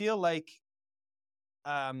I feel like,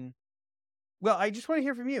 well, I just want to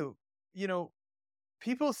hear from you.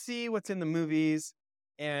 People see what's in the movies,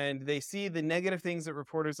 and they see the negative things that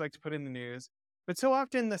reporters like to put in the news, but so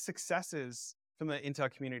often the successes from the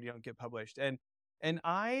Intel community don't get published. And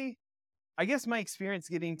I guess my experience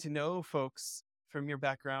getting to know folks from your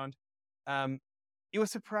background, it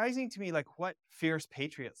was surprising to me, like, what fierce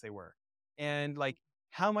patriots they were, and like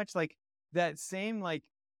how much like that same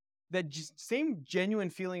genuine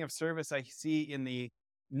feeling of service I see in the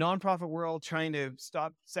nonprofit world trying to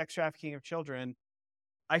stop sex trafficking of children.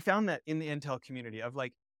 I found that in the Intel community of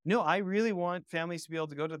like, no, I really want families to be able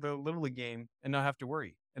to go to the Little League game and not have to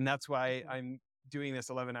worry. And that's why I'm doing this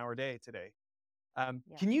 11-hour day today.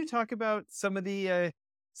 Can you talk about some of the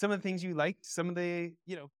things you liked, some of the,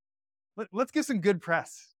 let's give some good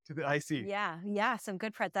press to the IC. Yeah, some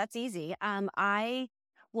good press. That's easy. I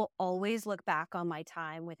will always look back on my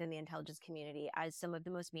time within the intelligence community as some of the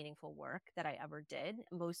most meaningful work that I ever did.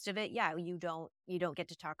 Most of it, you don't get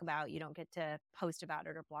to talk about, you don't get to post about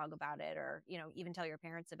it or blog about it, or, even tell your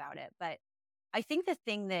parents about it. But I think the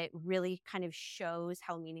thing that really kind of shows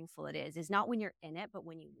how meaningful it is not when you're in it, but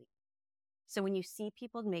when you leave. So when you see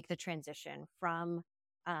people make the transition from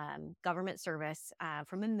government service,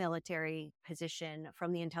 from a military position,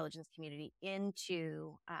 from the intelligence community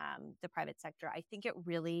into the private sector, I think it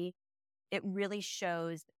really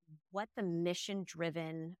shows what the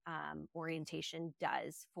mission-driven orientation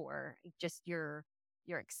does for just your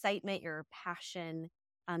excitement, your passion,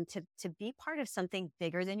 to be part of something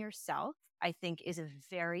bigger than yourself. I think is a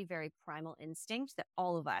very, very primal instinct that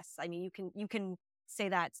all of us. I mean, you can say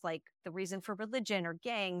that's like the reason for religion or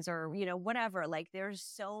gangs or, whatever. Like, there's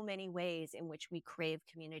so many ways in which we crave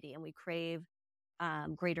community and we crave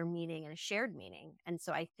greater meaning and a shared meaning. And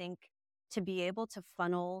so I think to be able to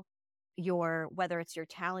funnel whether it's your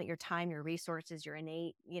talent, your time, your resources, your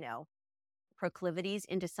innate, proclivities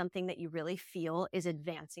into something that you really feel is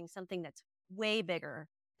advancing something that's way bigger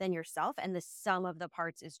than yourself. And the sum of the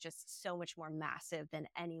parts is just so much more massive than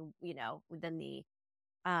than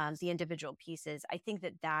the individual pieces. I think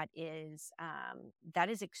that is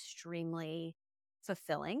extremely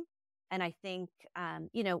fulfilling. And I think,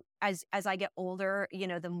 as I get older,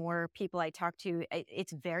 the more people I talk to,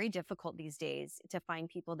 it's very difficult these days to find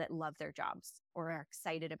people that love their jobs or are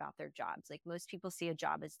excited about their jobs. Like, most people see a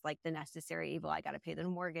job as like the necessary evil. I got to pay the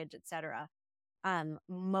mortgage, etc.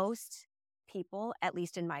 Most people, at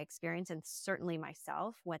least in my experience, and certainly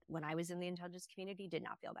myself, when I was in the intelligence community, did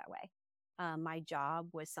not feel that way. My job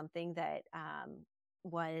was something that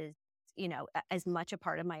was, as much a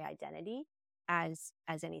part of my identity as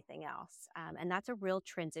anything else. And that's a real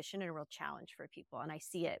transition and a real challenge for people. And I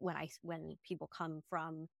see it when people come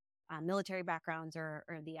from military backgrounds or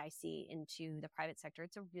the IC into the private sector.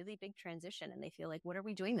 It's a really big transition, and they feel like, what are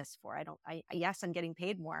we doing this for? Yes, I'm getting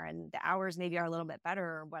paid more, and the hours maybe are a little bit better,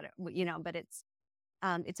 or what, but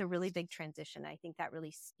it's a really big transition. I think that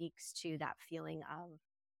really speaks to that feeling of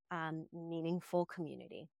meaningful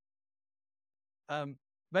community.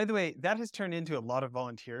 By the way, that has turned into a lot of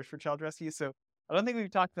volunteers for child rescue. So I don't think we've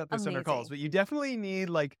talked about this on our calls, but you definitely need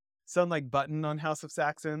like some like button on House of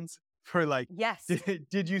Saxons for like, yes,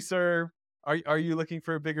 did you serve? Are you looking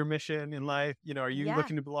for a bigger mission in life? Are you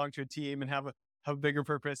looking to belong to a team and have a bigger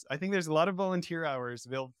purpose? I think there's a lot of volunteer hours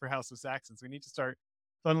available for House of Saxons. We need to start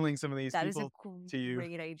funneling some of these people to you. That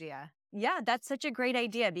is a great idea. Yeah, that's such a great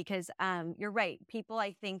idea, because you're right. People,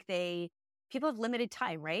 I think people have limited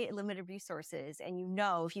time, right? Limited resources. And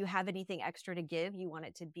if you have anything extra to give, you want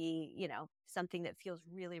it to be, something that feels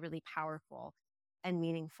really, really powerful and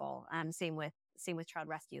meaningful. Same with child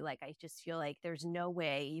rescue. Like, I just feel like there's no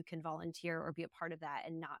way you can volunteer or be a part of that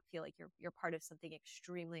and not feel like you're part of something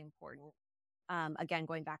extremely important. Again,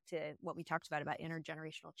 going back to what we talked about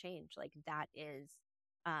intergenerational change, like that is,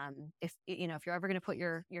 if you're ever going to put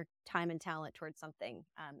your time and talent towards something,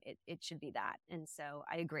 it should be that. And so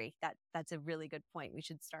I agree that's a really good point. We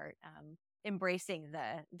should start embracing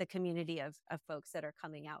the community of folks that are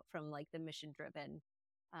coming out from like the mission driven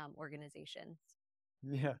organizations.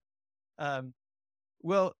 Yeah.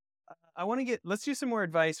 Well, I want to let's do some more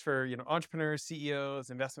advice for entrepreneurs, CEOs,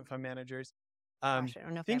 investment fund managers. Gosh, I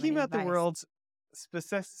don't know if thinking about the world's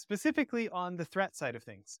specifically on the threat side of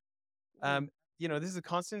things. This is a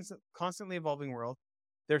constantly evolving world.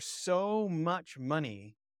 There's so much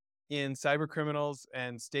money in cyber criminals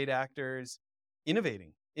and state actors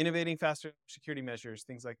innovating faster security measures,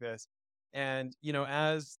 things like this. And,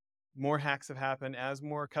 as more hacks have happened, as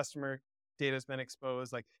more customer data has been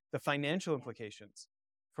exposed, like the financial implications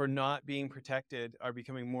for not being protected are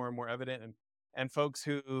becoming more and more evident. And folks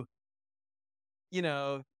who,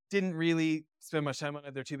 didn't really spend much time on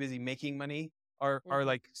it, they're too busy making money, are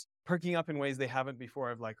like perking up in ways they haven't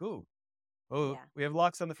before, of like, we have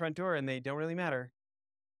locks on the front door and they don't really matter.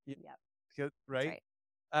 Right?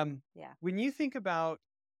 When you think about,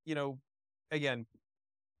 again,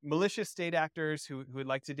 malicious state actors who would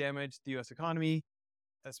like to damage the U.S. economy,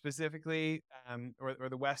 specifically, or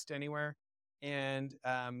the West anywhere, and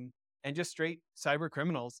just straight cyber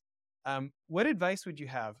criminals, what advice would you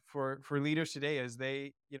have for leaders today as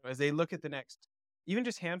they look at the next, even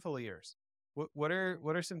just handful of years? What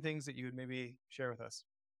are some things that you would maybe share with us?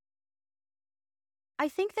 I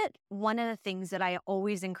think that one of the things that I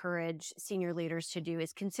always encourage senior leaders to do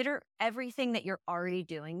is consider everything that you're already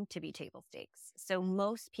doing to be table stakes. So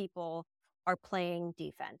most people are playing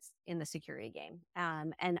defense in the security game.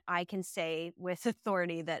 And I can say with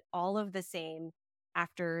authority that all of the same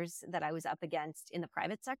actors that I was up against in the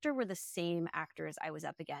private sector were the same actors I was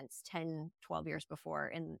up against 10, 12 years before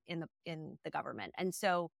in the government. And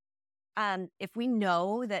so if we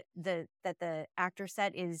know that the actor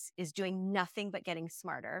set is doing nothing but getting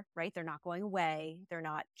smarter, right? They're not going away. They're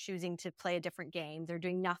not choosing to play a different game. They're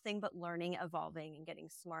doing nothing but learning, evolving, and getting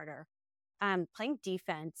smarter. Playing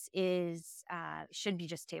defense should be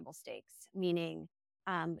just table stakes, meaning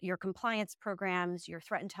your compliance programs, your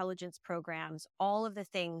threat intelligence programs, all of the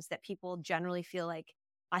things that people generally feel like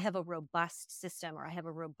I have a robust system or I have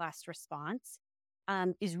a robust response.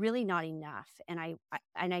 Is really not enough. And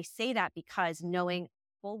I say that because knowing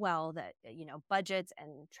full well that, budgets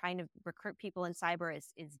and trying to recruit people in cyber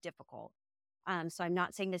is difficult. So I'm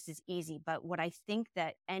not saying this is easy, but what I think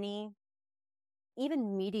that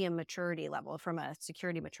even medium maturity level, from a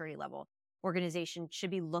security maturity level, organization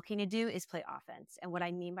should be looking to do is play offense. And what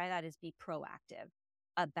I mean by that is be proactive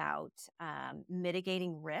about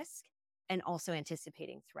mitigating risk and also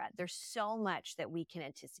anticipating threat. There's so much that we can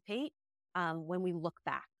anticipate when we look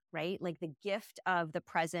back, right? Like the gift of the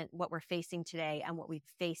present, what we're facing today and what we've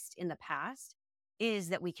faced in the past is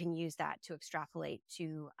that we can use that to extrapolate,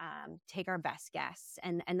 to take our best guess.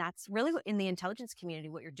 And that's really in the intelligence community,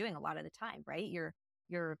 what you're doing a lot of the time, right?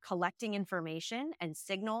 You're collecting information and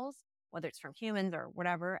signals, whether it's from humans or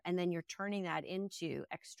whatever, and then you're turning that into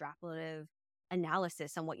extrapolative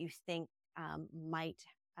analysis on what you think might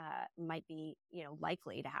be,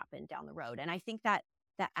 likely to happen down the road. And I think that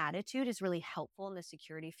attitude is really helpful in the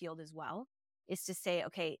security field as well, is to say,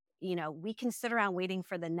 okay, we can sit around waiting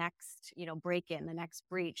for the next, break-in, the next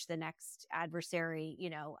breach, the next adversary,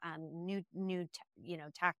 new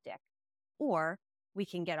tactic, or we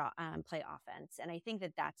can play offense. And I think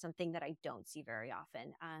that that's something that I don't see very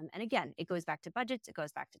often. And again, it goes back to budgets, it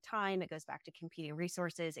goes back to time, it goes back to competing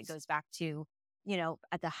resources, it goes back to,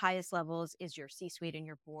 at the highest levels is your C-suite and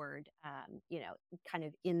your board, kind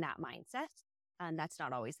of in that mindset. And that's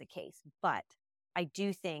not always the case. But I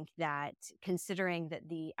do think that considering that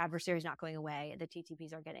the adversary is not going away, the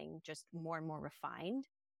TTPs are getting just more and more refined,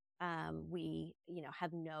 we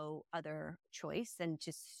have no other choice than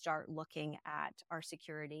to start looking at our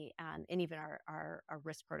security and even our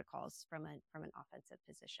risk protocols from an offensive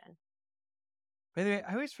position. By the way,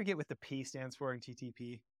 I always forget what the P stands for in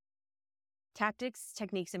TTP. Tactics,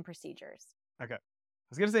 techniques, and procedures. Okay. I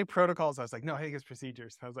was going to say protocols. I was like, no, I think it's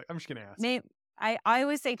procedures. I was like, I'm just going to ask. I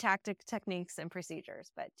always say tactics, techniques, and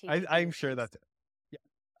procedures, but I'm sure that's it.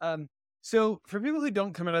 Yeah. So for people who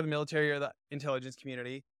don't come out of the military or the intelligence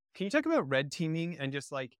community, can you talk about red teaming and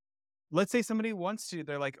just like, let's say somebody wants to,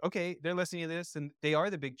 they're like, okay, they're listening to this and they are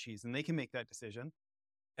the big cheese and they can make that decision.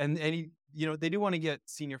 And they do want to get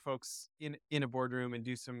senior folks in a boardroom and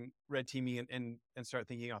do some red teaming and start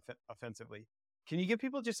thinking offensively. Can you give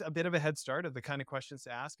people just a bit of a head start of the kind of questions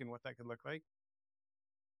to ask and what that could look like?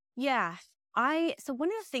 Yeah. So one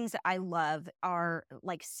of the things that I love are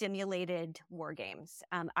like simulated war games.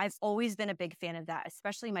 I've always been a big fan of that,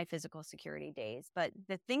 especially my physical security days. But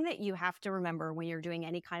the thing that you have to remember when you're doing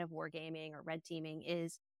any kind of war gaming or red teaming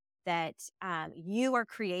is that you are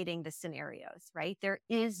creating the scenarios, right? There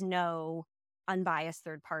is no unbiased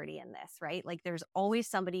third party in this, right? Like there's always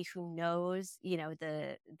somebody who knows,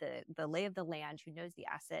 the lay of the land, who knows the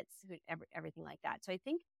assets, everything like that. So I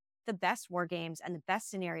think the best war games and the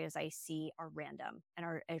best scenarios I see are random and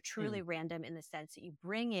are truly random in the sense that you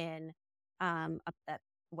bring in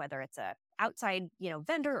whether it's a outside,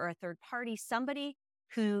 vendor or a third party, somebody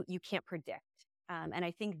who you can't predict. And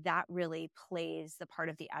I think that really plays the part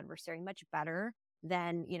of the adversary much better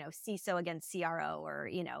than, CISO against CRO, or,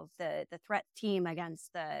 the threat team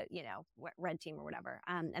against the, red team or whatever.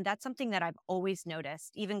 And that's something that I've always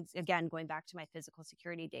noticed, even again, going back to my physical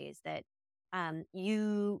security days, that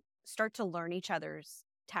you start to learn each other's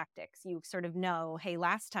tactics. You sort of know, hey,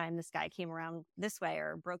 last time this guy came around this way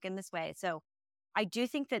or broke in this way. So I do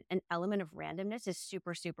think that an element of randomness is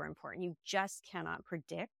super, super important. You just cannot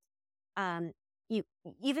predict. You,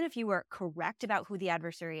 even if you were correct about who the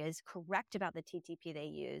adversary is, correct about the TTP they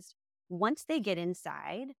used, once they get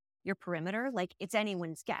inside your perimeter, like, it's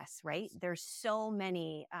anyone's guess, right? There's so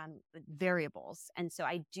many variables. And so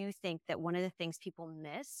I do think that one of the things people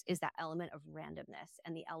miss is that element of randomness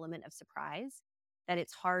and the element of surprise, that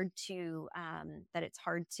it's hard to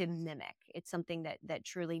mimic. It's something that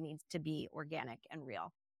truly needs to be organic and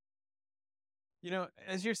real.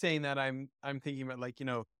 As you're saying that, I'm thinking about, like,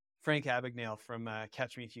 Frank Abagnale from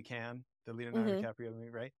Catch Me If You Can, the Leonardo DiCaprio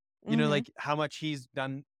movie, right? Like how much he's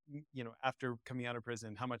done, after coming out of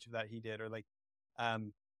prison, how much of that he did, or like, I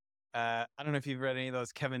don't know if you've read any of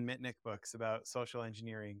those Kevin Mitnick books about social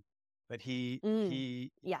engineering, but he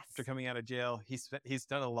yes, after coming out of jail, he's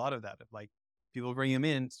done a lot of that, of like people bring him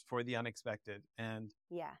in for the unexpected, and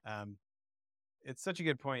it's such a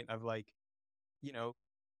good point of like,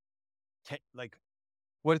 like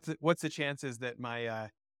what's the chances that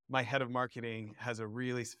my head of marketing has a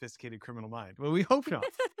really sophisticated criminal mind? Well, we hope not.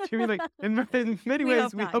 I mean, like, in many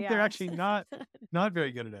ways, we hope they're actually not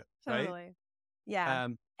very good at it. Totally. Right? Yeah.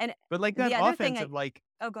 But like that offense of like,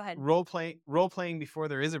 oh, go ahead. Role playing before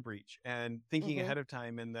there is a breach, and thinking ahead of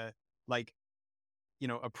time, in the, like,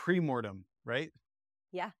 a pre-mortem, right?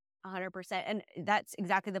 Yeah, 100%. And that's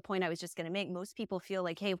exactly the point I was just going to make. Most people feel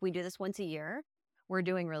like, hey, if we do this once a year, we're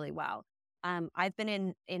doing really well. I've been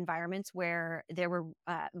in environments where there were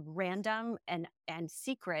random and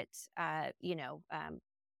secret,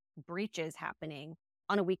 breaches happening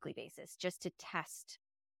on a weekly basis, just to test,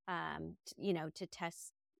 to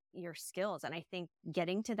test your skills. And I think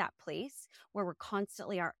getting to that place where we're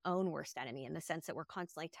constantly our own worst enemy, in the sense that we're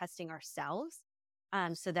constantly testing ourselves,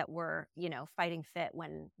 so that we're, fighting fit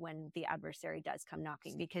when the adversary does come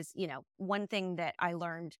knocking. Because, one thing that I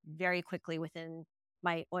learned very quickly within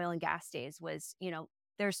my oil and gas days was,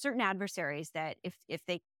 there's certain adversaries that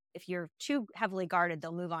if you're too heavily guarded,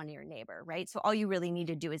 they'll move on to your neighbor, right? So all you really need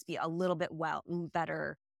to do is be a little bit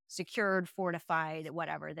better secured, fortified,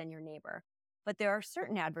 whatever, than your neighbor. But there are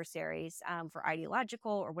certain adversaries, for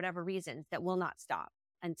ideological or whatever reasons, that will not stop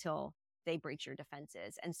until they breach your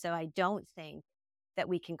defenses. And so I don't think that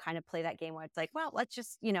we can kind of play that game where it's like, well, let's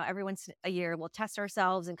just, every once a year we'll test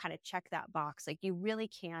ourselves and kind of check that box. Like, you really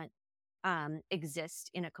can't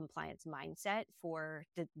exist in a compliance mindset for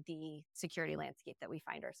the security landscape that we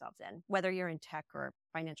find ourselves in, whether you're in tech or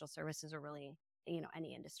financial services, or really,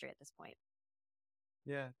 any industry at this point.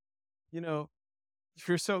 Yeah.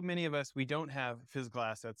 For so many of us, we don't have physical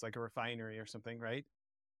assets like a refinery or something, right?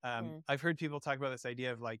 I've heard people talk about this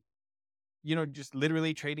idea of like, just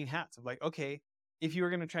literally trading hats, of like, okay, if you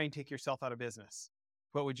were going to try and take yourself out of business,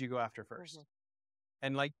 what would you go after first?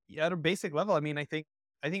 And like, at a basic level, I mean, I think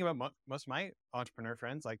about most of my entrepreneur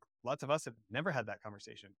friends, like lots of us have never had that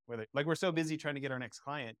conversation. Whether, like, we're so busy trying to get our next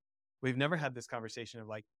client, we've never had this conversation of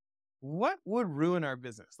like, what would ruin our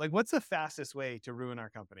business? Like, what's the fastest way to ruin our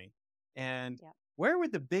company? And where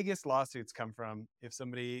would the biggest lawsuits come from if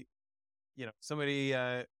somebody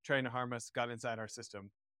trying to harm us got inside our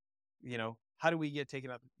system? How do we get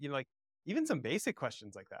taken up? Like, even some basic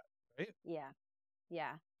questions like that, right?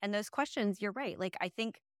 Yeah. And those questions, you're right. Like, I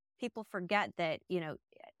think people forget that,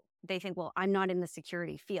 they think, well, I'm not in the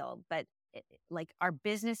security field, but like our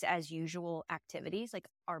business as usual activities, like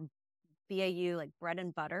our BAU, like bread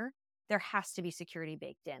and butter, there has to be security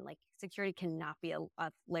baked in. Like, security cannot be a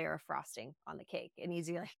layer of frosting on the cake. It needs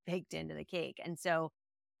to be like baked into the cake. And so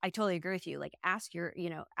I totally agree with you. Like, ask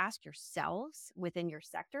yourselves within your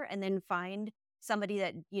sector, and then find somebody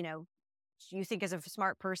that, you think is a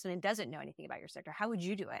smart person and doesn't know anything about your sector. How would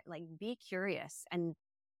you do it? Like, be curious, and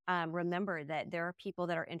remember that there are people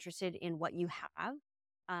that are interested in what you have,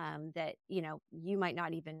 that, you might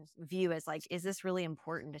not even view as like, is this really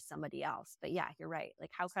important to somebody else? But yeah, you're right. Like,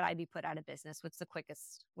 how could I be put out of business? What's the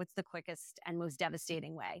quickest and most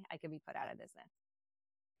devastating way I could be put out of business?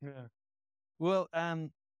 Yeah. Well,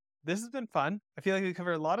 this has been fun. I feel like we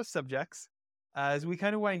covered a lot of subjects. As we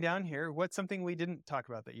kind of wind down here, what's something we didn't talk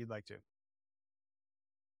about that you'd like to?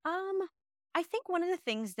 I think one of the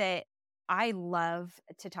things that I love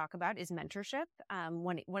to talk about is mentorship.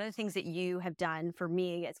 One of the things that you have done for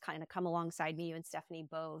me is kind of come alongside me, you and Stephanie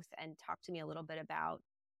both, and talk to me a little bit about,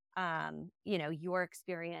 your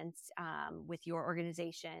experience with your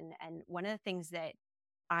organization. And one of the things that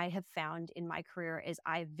I have found in my career is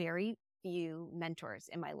I have very few mentors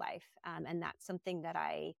in my life, and that's something that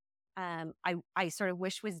I sort of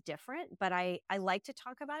wish was different. But I like to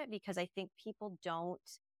talk about it because I think people don't.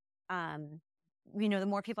 Um, the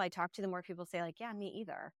more people I talk to, the more people say like, yeah, me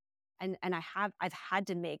either. And I've had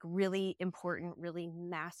to make really important, really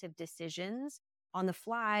massive decisions on the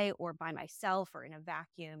fly or by myself or in a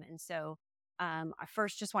vacuum. And so I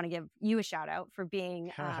first just want to give you a shout out for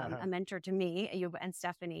being a mentor to me, you and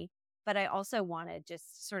Stephanie. But I also want to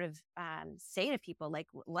just sort of say to people, like,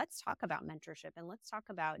 let's talk about mentorship, and let's talk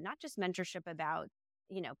about not just mentorship about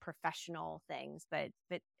professional things, but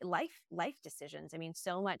life decisions. I mean,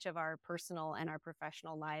 so much of our personal and our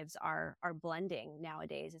professional lives are blending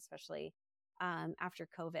nowadays, especially after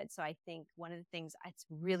COVID. So I think one of the things that's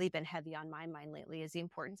really been heavy on my mind lately is the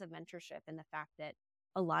importance of mentorship, and the fact that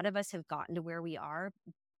a lot of us have gotten to where we are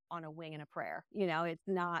on a wing and a prayer. It's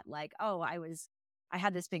not like, oh, I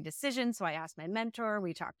had this big decision, so I asked my mentor,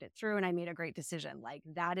 we talked it through, and I made a great decision. Like,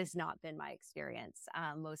 that has not been my experience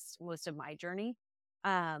most of my journey.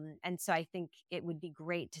 And so I think it would be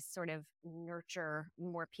great to sort of nurture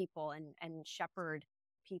more people and shepherd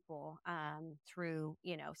people through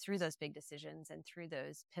those big decisions and through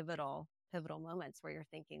those pivotal moments where you're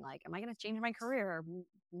thinking like, am I going to change my career or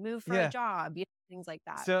move for a job? Things like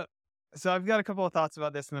that. So I've got a couple of thoughts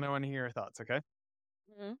about this, and then I want to hear your thoughts. Okay.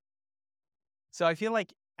 Mm-hmm. So I feel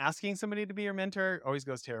like asking somebody to be your mentor always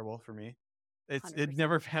goes terrible for me. It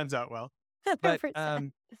never pans out well. But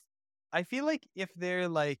I feel like if they're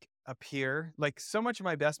like a peer, like so much of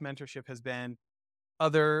my best mentorship has been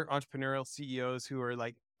other entrepreneurial CEOs who are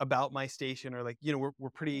like about my station, or like, we're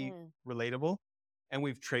pretty relatable, and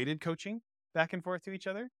we've traded coaching back and forth to each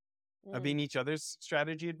other, being each other's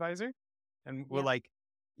strategy advisor. And we're like,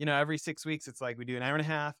 every 6 weeks, it's like we do an hour and a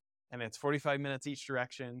half and it's 45 minutes each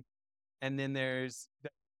direction. And then there's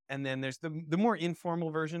the more informal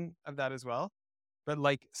version of that as well. But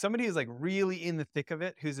like somebody who's like really in the thick of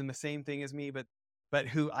it, who's in the same thing as me, but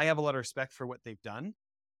who I have a lot of respect for what they've done.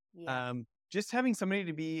 Yeah. Just having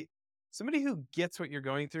somebody who gets what you're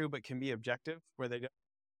going through, but can be objective, where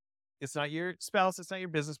it's not your spouse, it's not your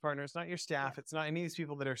business partner, it's not your staff, it's not any of these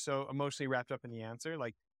people that are so emotionally wrapped up in the answer.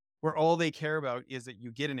 Like, where all they care about is that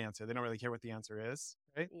you get an answer. They don't really care what the answer is,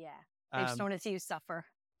 right? Yeah, they just want to see you suffer.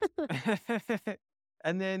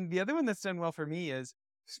 And then the other one that's done well for me is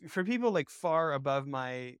for people like far above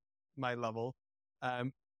my level,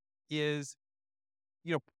 is,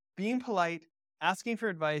 being polite, asking for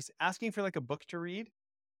advice, asking for like a book to read,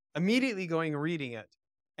 immediately going and reading it,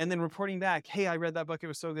 and then reporting back, hey, I read that book, it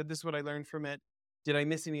was so good, this is what I learned from it. Did I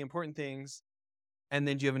miss any important things? And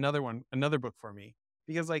then do you have another book for me?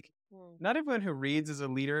 Because like, not everyone who reads is a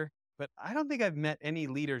leader, but I don't think I've met any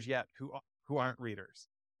leaders yet who aren't readers,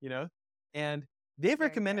 and they've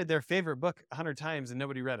recommended their favorite book 100 times and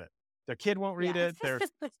nobody read it. Their kid won't read it.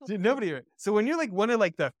 Nobody. So when you're like one of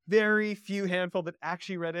like the very few handful that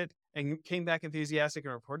actually read it and came back enthusiastic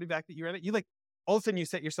and reported back that you read it, you like all of a sudden you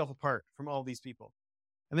set yourself apart from all these people.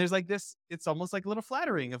 And there's like this, it's almost like a little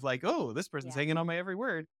flattering of like, oh, this person's hanging on my every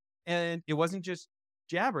word. And it wasn't just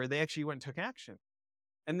jabber. They actually went and took action.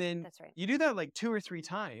 And then you do that like 2 or 3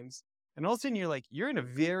 times. And all of a sudden you're in a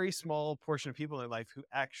very small portion of people in life who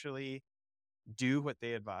actually do what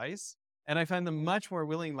they advise. And I find them much more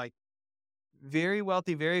willing. Like, very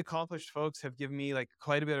wealthy, very accomplished folks have given me like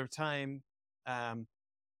quite a bit of time.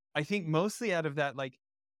 I think mostly out of that, like,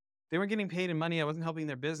 they weren't getting paid in money. I wasn't helping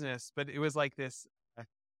their business, but it was like this,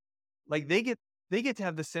 like they get to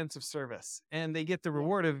have the sense of service, and they get the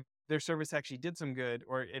reward of their service actually did some good,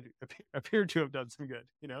 or it appeared to have done some good,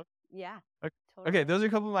 Yeah. Okay. Totally. Okay. Those are a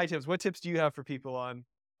couple of my tips. What tips do you have for people on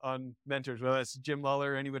mentors, whether it's Jim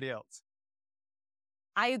Lawler or anybody else?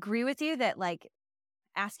 I agree with you that like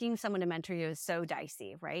asking someone to mentor you is so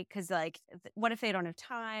dicey, right? Because like, what if they don't have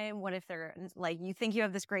time? What if they're like, you think you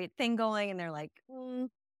have this great thing going and they're like,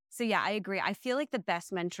 So yeah, I agree. I feel like the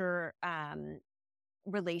best mentor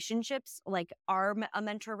relationships like are a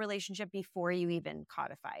mentor relationship before you even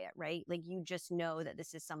codify it, right? Like, you just know that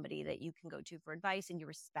this is somebody that you can go to for advice and you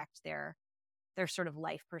respect their sort of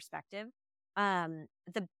life perspective.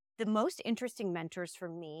 The most interesting mentors for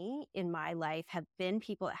me in my life have been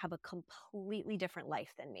people that have a completely different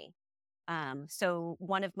life than me. So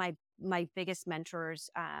one of my biggest mentors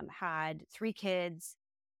had 3 kids,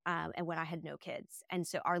 and when I had no kids, and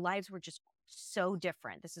so our lives were just so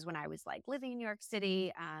different. This is when I was like living in New York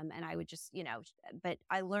City. And I would just, but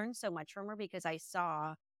I learned so much from her because I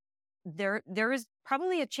saw there is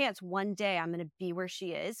probably a chance one day I'm going to be where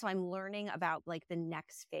she is. So I'm learning about like the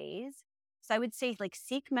next phase. So I would say like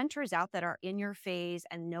seek mentors out that are in your phase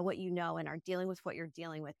and know what you know and are dealing with what you're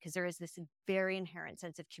dealing with, because there is this very inherent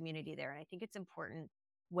sense of community there. And I think it's important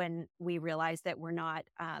when we realize that we're not,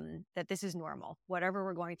 that this is normal. Whatever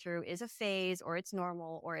we're going through is a phase, or it's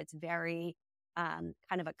normal, or it's very kind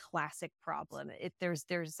of a classic problem. There's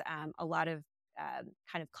a lot of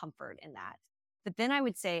kind of comfort in that. But then I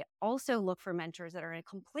would say also look for mentors that are in a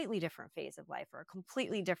completely different phase of life or a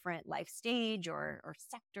completely different life stage or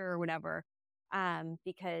sector or whatever.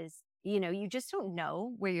 Because, you just don't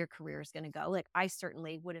know where your career is going to go. Like I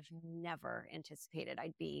certainly would have never anticipated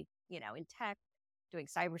I'd be, in tech doing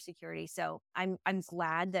cybersecurity. So I'm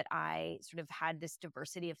glad that I sort of had this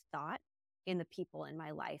diversity of thought in the people in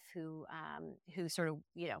my life who sort of,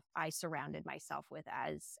 I surrounded myself with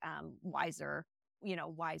as wiser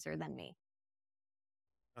than me.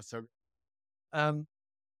 That's so.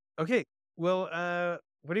 Okay. Well,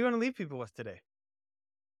 what do you want to leave people with today?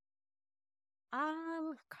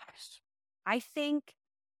 Gosh, I think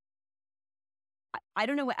I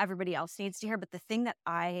don't know what everybody else needs to hear, but the thing that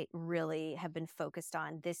I really have been focused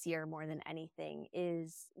on this year more than anything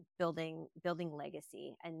is building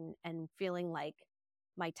legacy and feeling like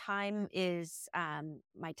my time is, I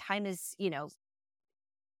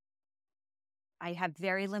have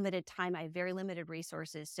very limited time. I have very limited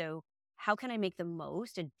resources. So how can I make the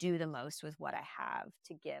most and do the most with what I have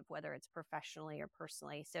to give, whether it's professionally or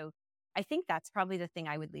personally? So I think that's probably the thing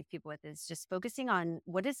I would leave people with, is just focusing on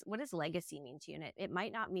what does legacy mean to you? And it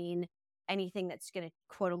might not mean anything that's going to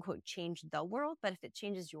quote unquote change the world, but if it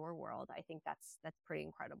changes your world, I think that's pretty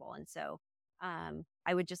incredible. And so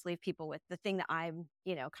I would just leave people with the thing that I'm,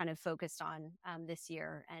 kind of focused on this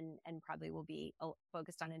year, and probably will be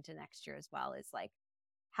focused on into next year as well, is like,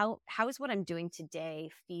 how is what I'm doing today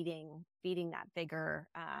feeding that bigger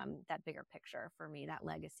picture for me, that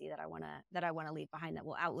legacy that I want to leave behind, that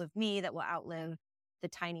will outlive me, that will outlive the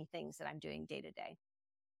tiny things that I'm doing day to day.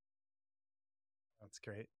 That's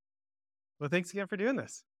great. Well, thanks again for doing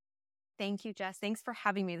this. Thank you, Jess. Thanks for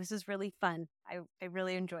having me. This is really fun. I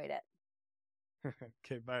really enjoyed it.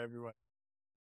 Okay, bye everyone.